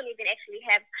I don't even actually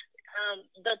have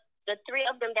the three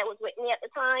of them that was with me at the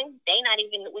time. They not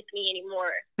even with me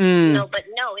anymore. You know, but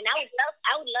no, and I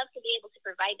would love to be able to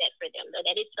provide that for them. Though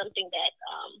that is something that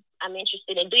I'm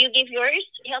interested in. Do you give yours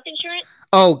health insurance?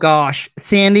 Oh gosh,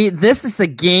 Sandy, this is a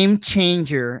game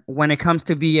changer when it comes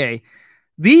to VA.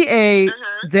 VA,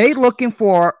 they looking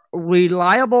for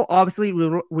reliable, obviously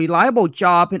reliable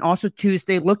job, and also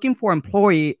Tuesday looking for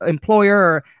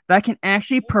employer that can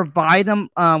actually provide them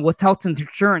with health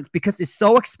insurance because it's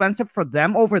so expensive for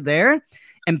them over there,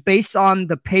 and based on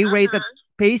the pay rate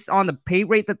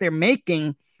that they're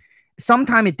making,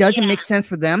 sometimes it doesn't make sense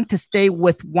for them to stay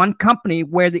with one company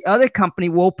where the other company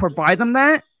will provide them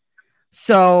that.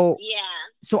 So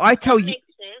I tell you.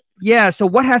 Yeah, so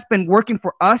what has been working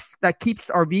for us that keeps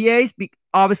our VAs,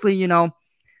 obviously, you know,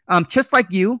 just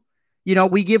like you know,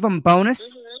 we give them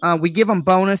bonus. We give them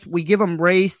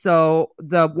raise. So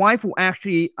the wife will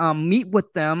actually meet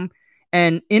with them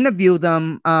and interview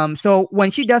them. So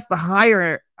when she does the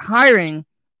hiring,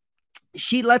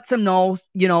 she lets them know,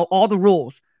 you know, all the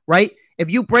rules, right?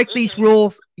 If you break these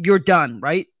rules, you're done,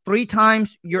 right? 3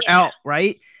 times, you're out,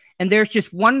 right? And there's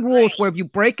just one rules where if you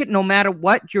break it, no matter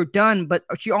what, you're done. But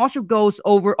she also goes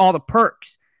over all the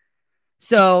perks.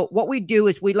 So what we do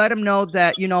is we let them know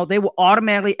that, you know, they will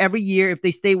automatically every year, if they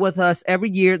stay with us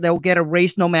every year, they'll get a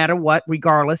raise no matter what,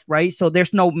 regardless, right? So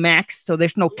there's no max, so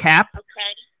there's no cap. Okay.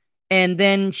 And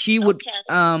then she would,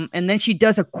 and then she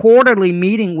does a quarterly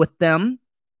meeting with them.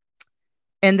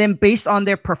 And then based on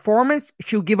their performance,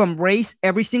 she'll give them raise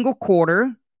every single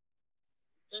quarter.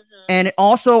 And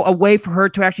also a way for her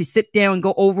to actually sit down and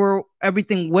go over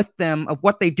everything with them of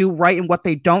what they do right and what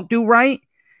they don't do right.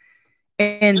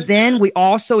 And then we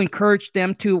also encourage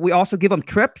them to, we also give them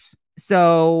trips.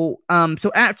 So I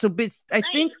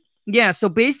think, so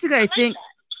basically I think,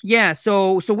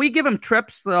 so we give them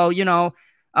trips. So, you know,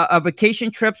 a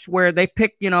vacation trips where they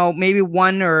pick, you know, maybe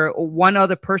one or one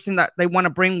other person that they want to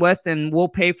bring with, and we'll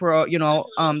pay for, you know,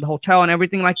 the hotel and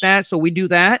everything like that. So we do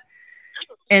that.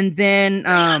 And then, for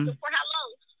how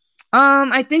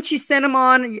long? I think she sent them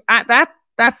on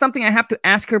that's something I have to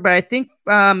ask her, but I think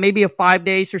maybe a 5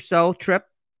 days or so trip,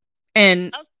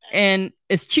 and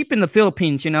it's cheap in the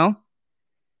Philippines, you know.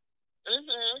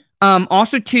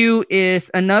 Also too is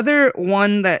another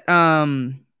one that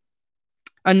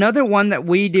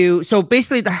we do. So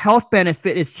basically, the health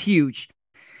benefit is huge.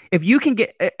 If you can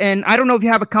get, and I don't know if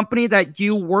you have a company that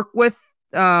you work with,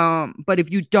 but if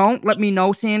you don't, let me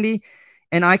know, Sandy.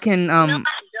 And I can No, I don't.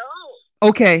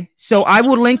 Okay, so I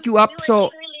will link you up.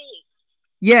 So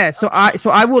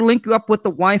I will link you up with the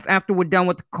wife after we're done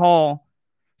with the call.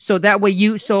 So that way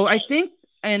I think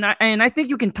I think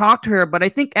you can talk to her, but I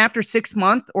think after 6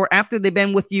 months or after they've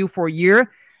been with you for a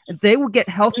year, they will get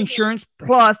health insurance.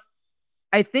 Plus,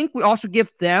 I think we also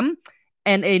give them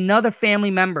and another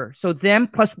family member. So them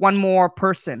plus one more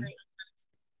person.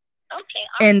 Okay.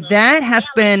 And that has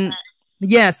been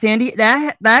Sandy,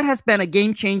 that has been a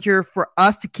game changer for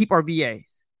us to keep our VAs.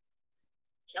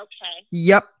 Okay.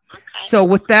 Yep. Okay. So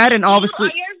with that, and obviously,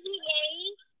 are your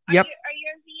VAs? Yep. Are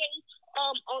your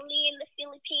VAs only in the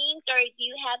Philippines, or do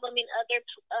you have them in other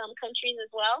countries as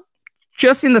well?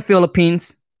 Just in the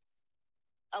Philippines.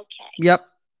 Okay.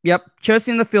 Yep. Just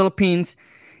in the Philippines.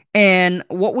 And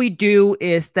what we do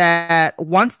is that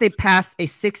once they pass a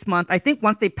 6 month, I think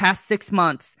once they pass 6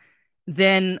 months,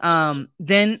 then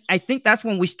I think that's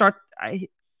when we start. I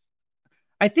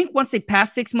think once they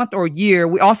pass 6 months or a year,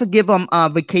 we also give them a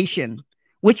vacation,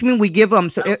 which means we give them.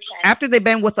 So after they've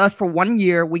been with us for 1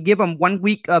 year, we give them 1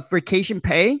 week of vacation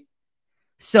pay.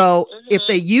 So if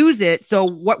they use it, so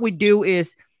what we do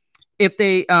is if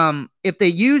they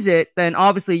use it, then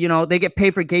obviously, you know, they get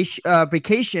paid for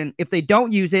vacation. If they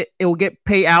don't use it, it will get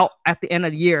paid out at the end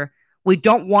of the year. We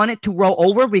don't want it to roll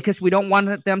over because we don't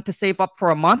want them to save up for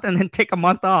a month and then take a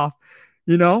month off,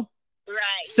 you know?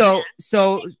 Right. So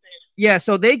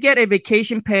they get a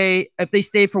vacation pay if they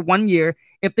stay for 1 year.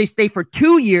 If they stay for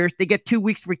 2 years, they get 2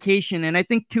 weeks vacation. And I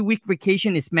think 2 week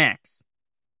vacation is max.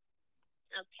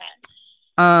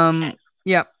 Okay.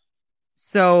 Yeah.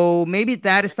 So maybe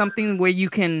that is something where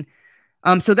you can,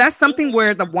 so that's something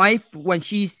where the wife, when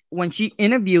she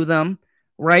interview them,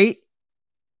 right?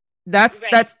 That's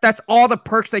all the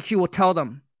perks that she will tell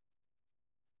them.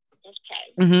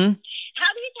 Okay. Mm-hmm. How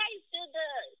do you guys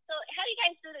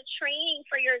do the training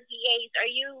for your VAs? Are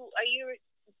you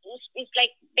it's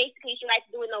like basically she likes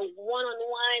doing a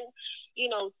one-on-one, you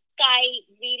know, Skype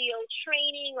video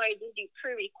training, or do you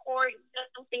pre-record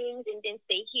some things and then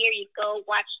say, here you go,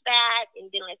 watch that, and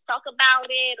then let's talk about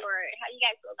it, or how you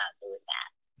guys go about doing that?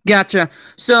 Gotcha.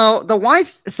 So the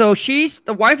wife,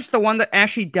 the wife is the one that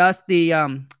actually does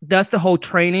the whole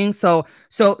training.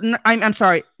 I'm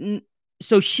sorry.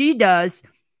 So she does.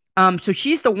 So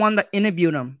she's the one that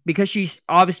interviewed him because she's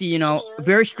obviously, you know,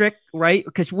 very strict, right?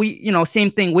 Because we, you know,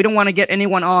 same thing. We don't want to get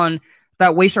anyone on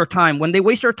that wastes our time. When they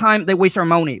waste our time, they waste our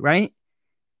money, right?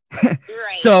 Right.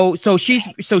 So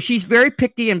she's very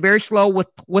picky and very slow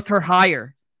with her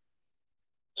hire.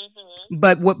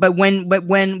 But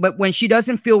when she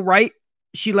doesn't feel right,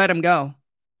 she let him go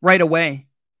right away.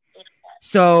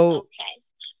 So,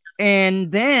 and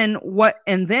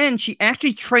then she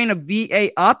actually trained a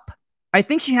VA up. I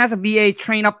think she has a VA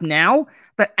train up now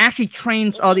that actually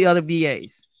trains all the other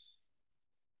VAs.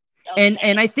 And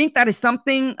I think that is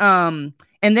something. And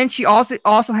then she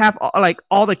also have like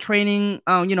all the training,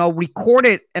 you know,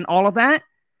 recorded and all of that.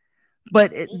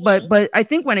 But I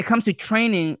think when it comes to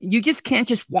training, you just can't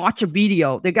just watch a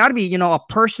video. There got to be, you know, a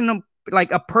person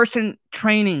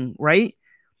training, right?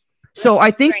 So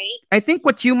I think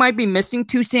what you might be missing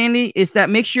too, Sandy, is that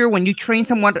make sure when you train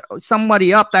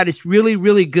somebody up that is really,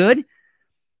 really good,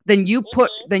 then you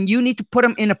need to put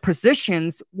them in a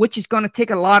positions which is going to take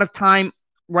a lot of time,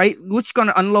 right? Which is going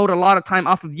to unload a lot of time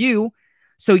off of you.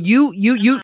 So you